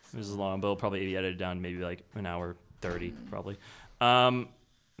 It was long, but it'll probably be edited down to maybe like an hour 30, probably.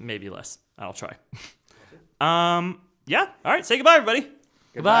 Maybe less. I'll try. Yeah. All right. Say goodbye, everybody. Goodbye,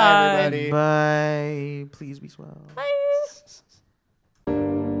 Goodbye. everybody. bye. Please be swell. Bye.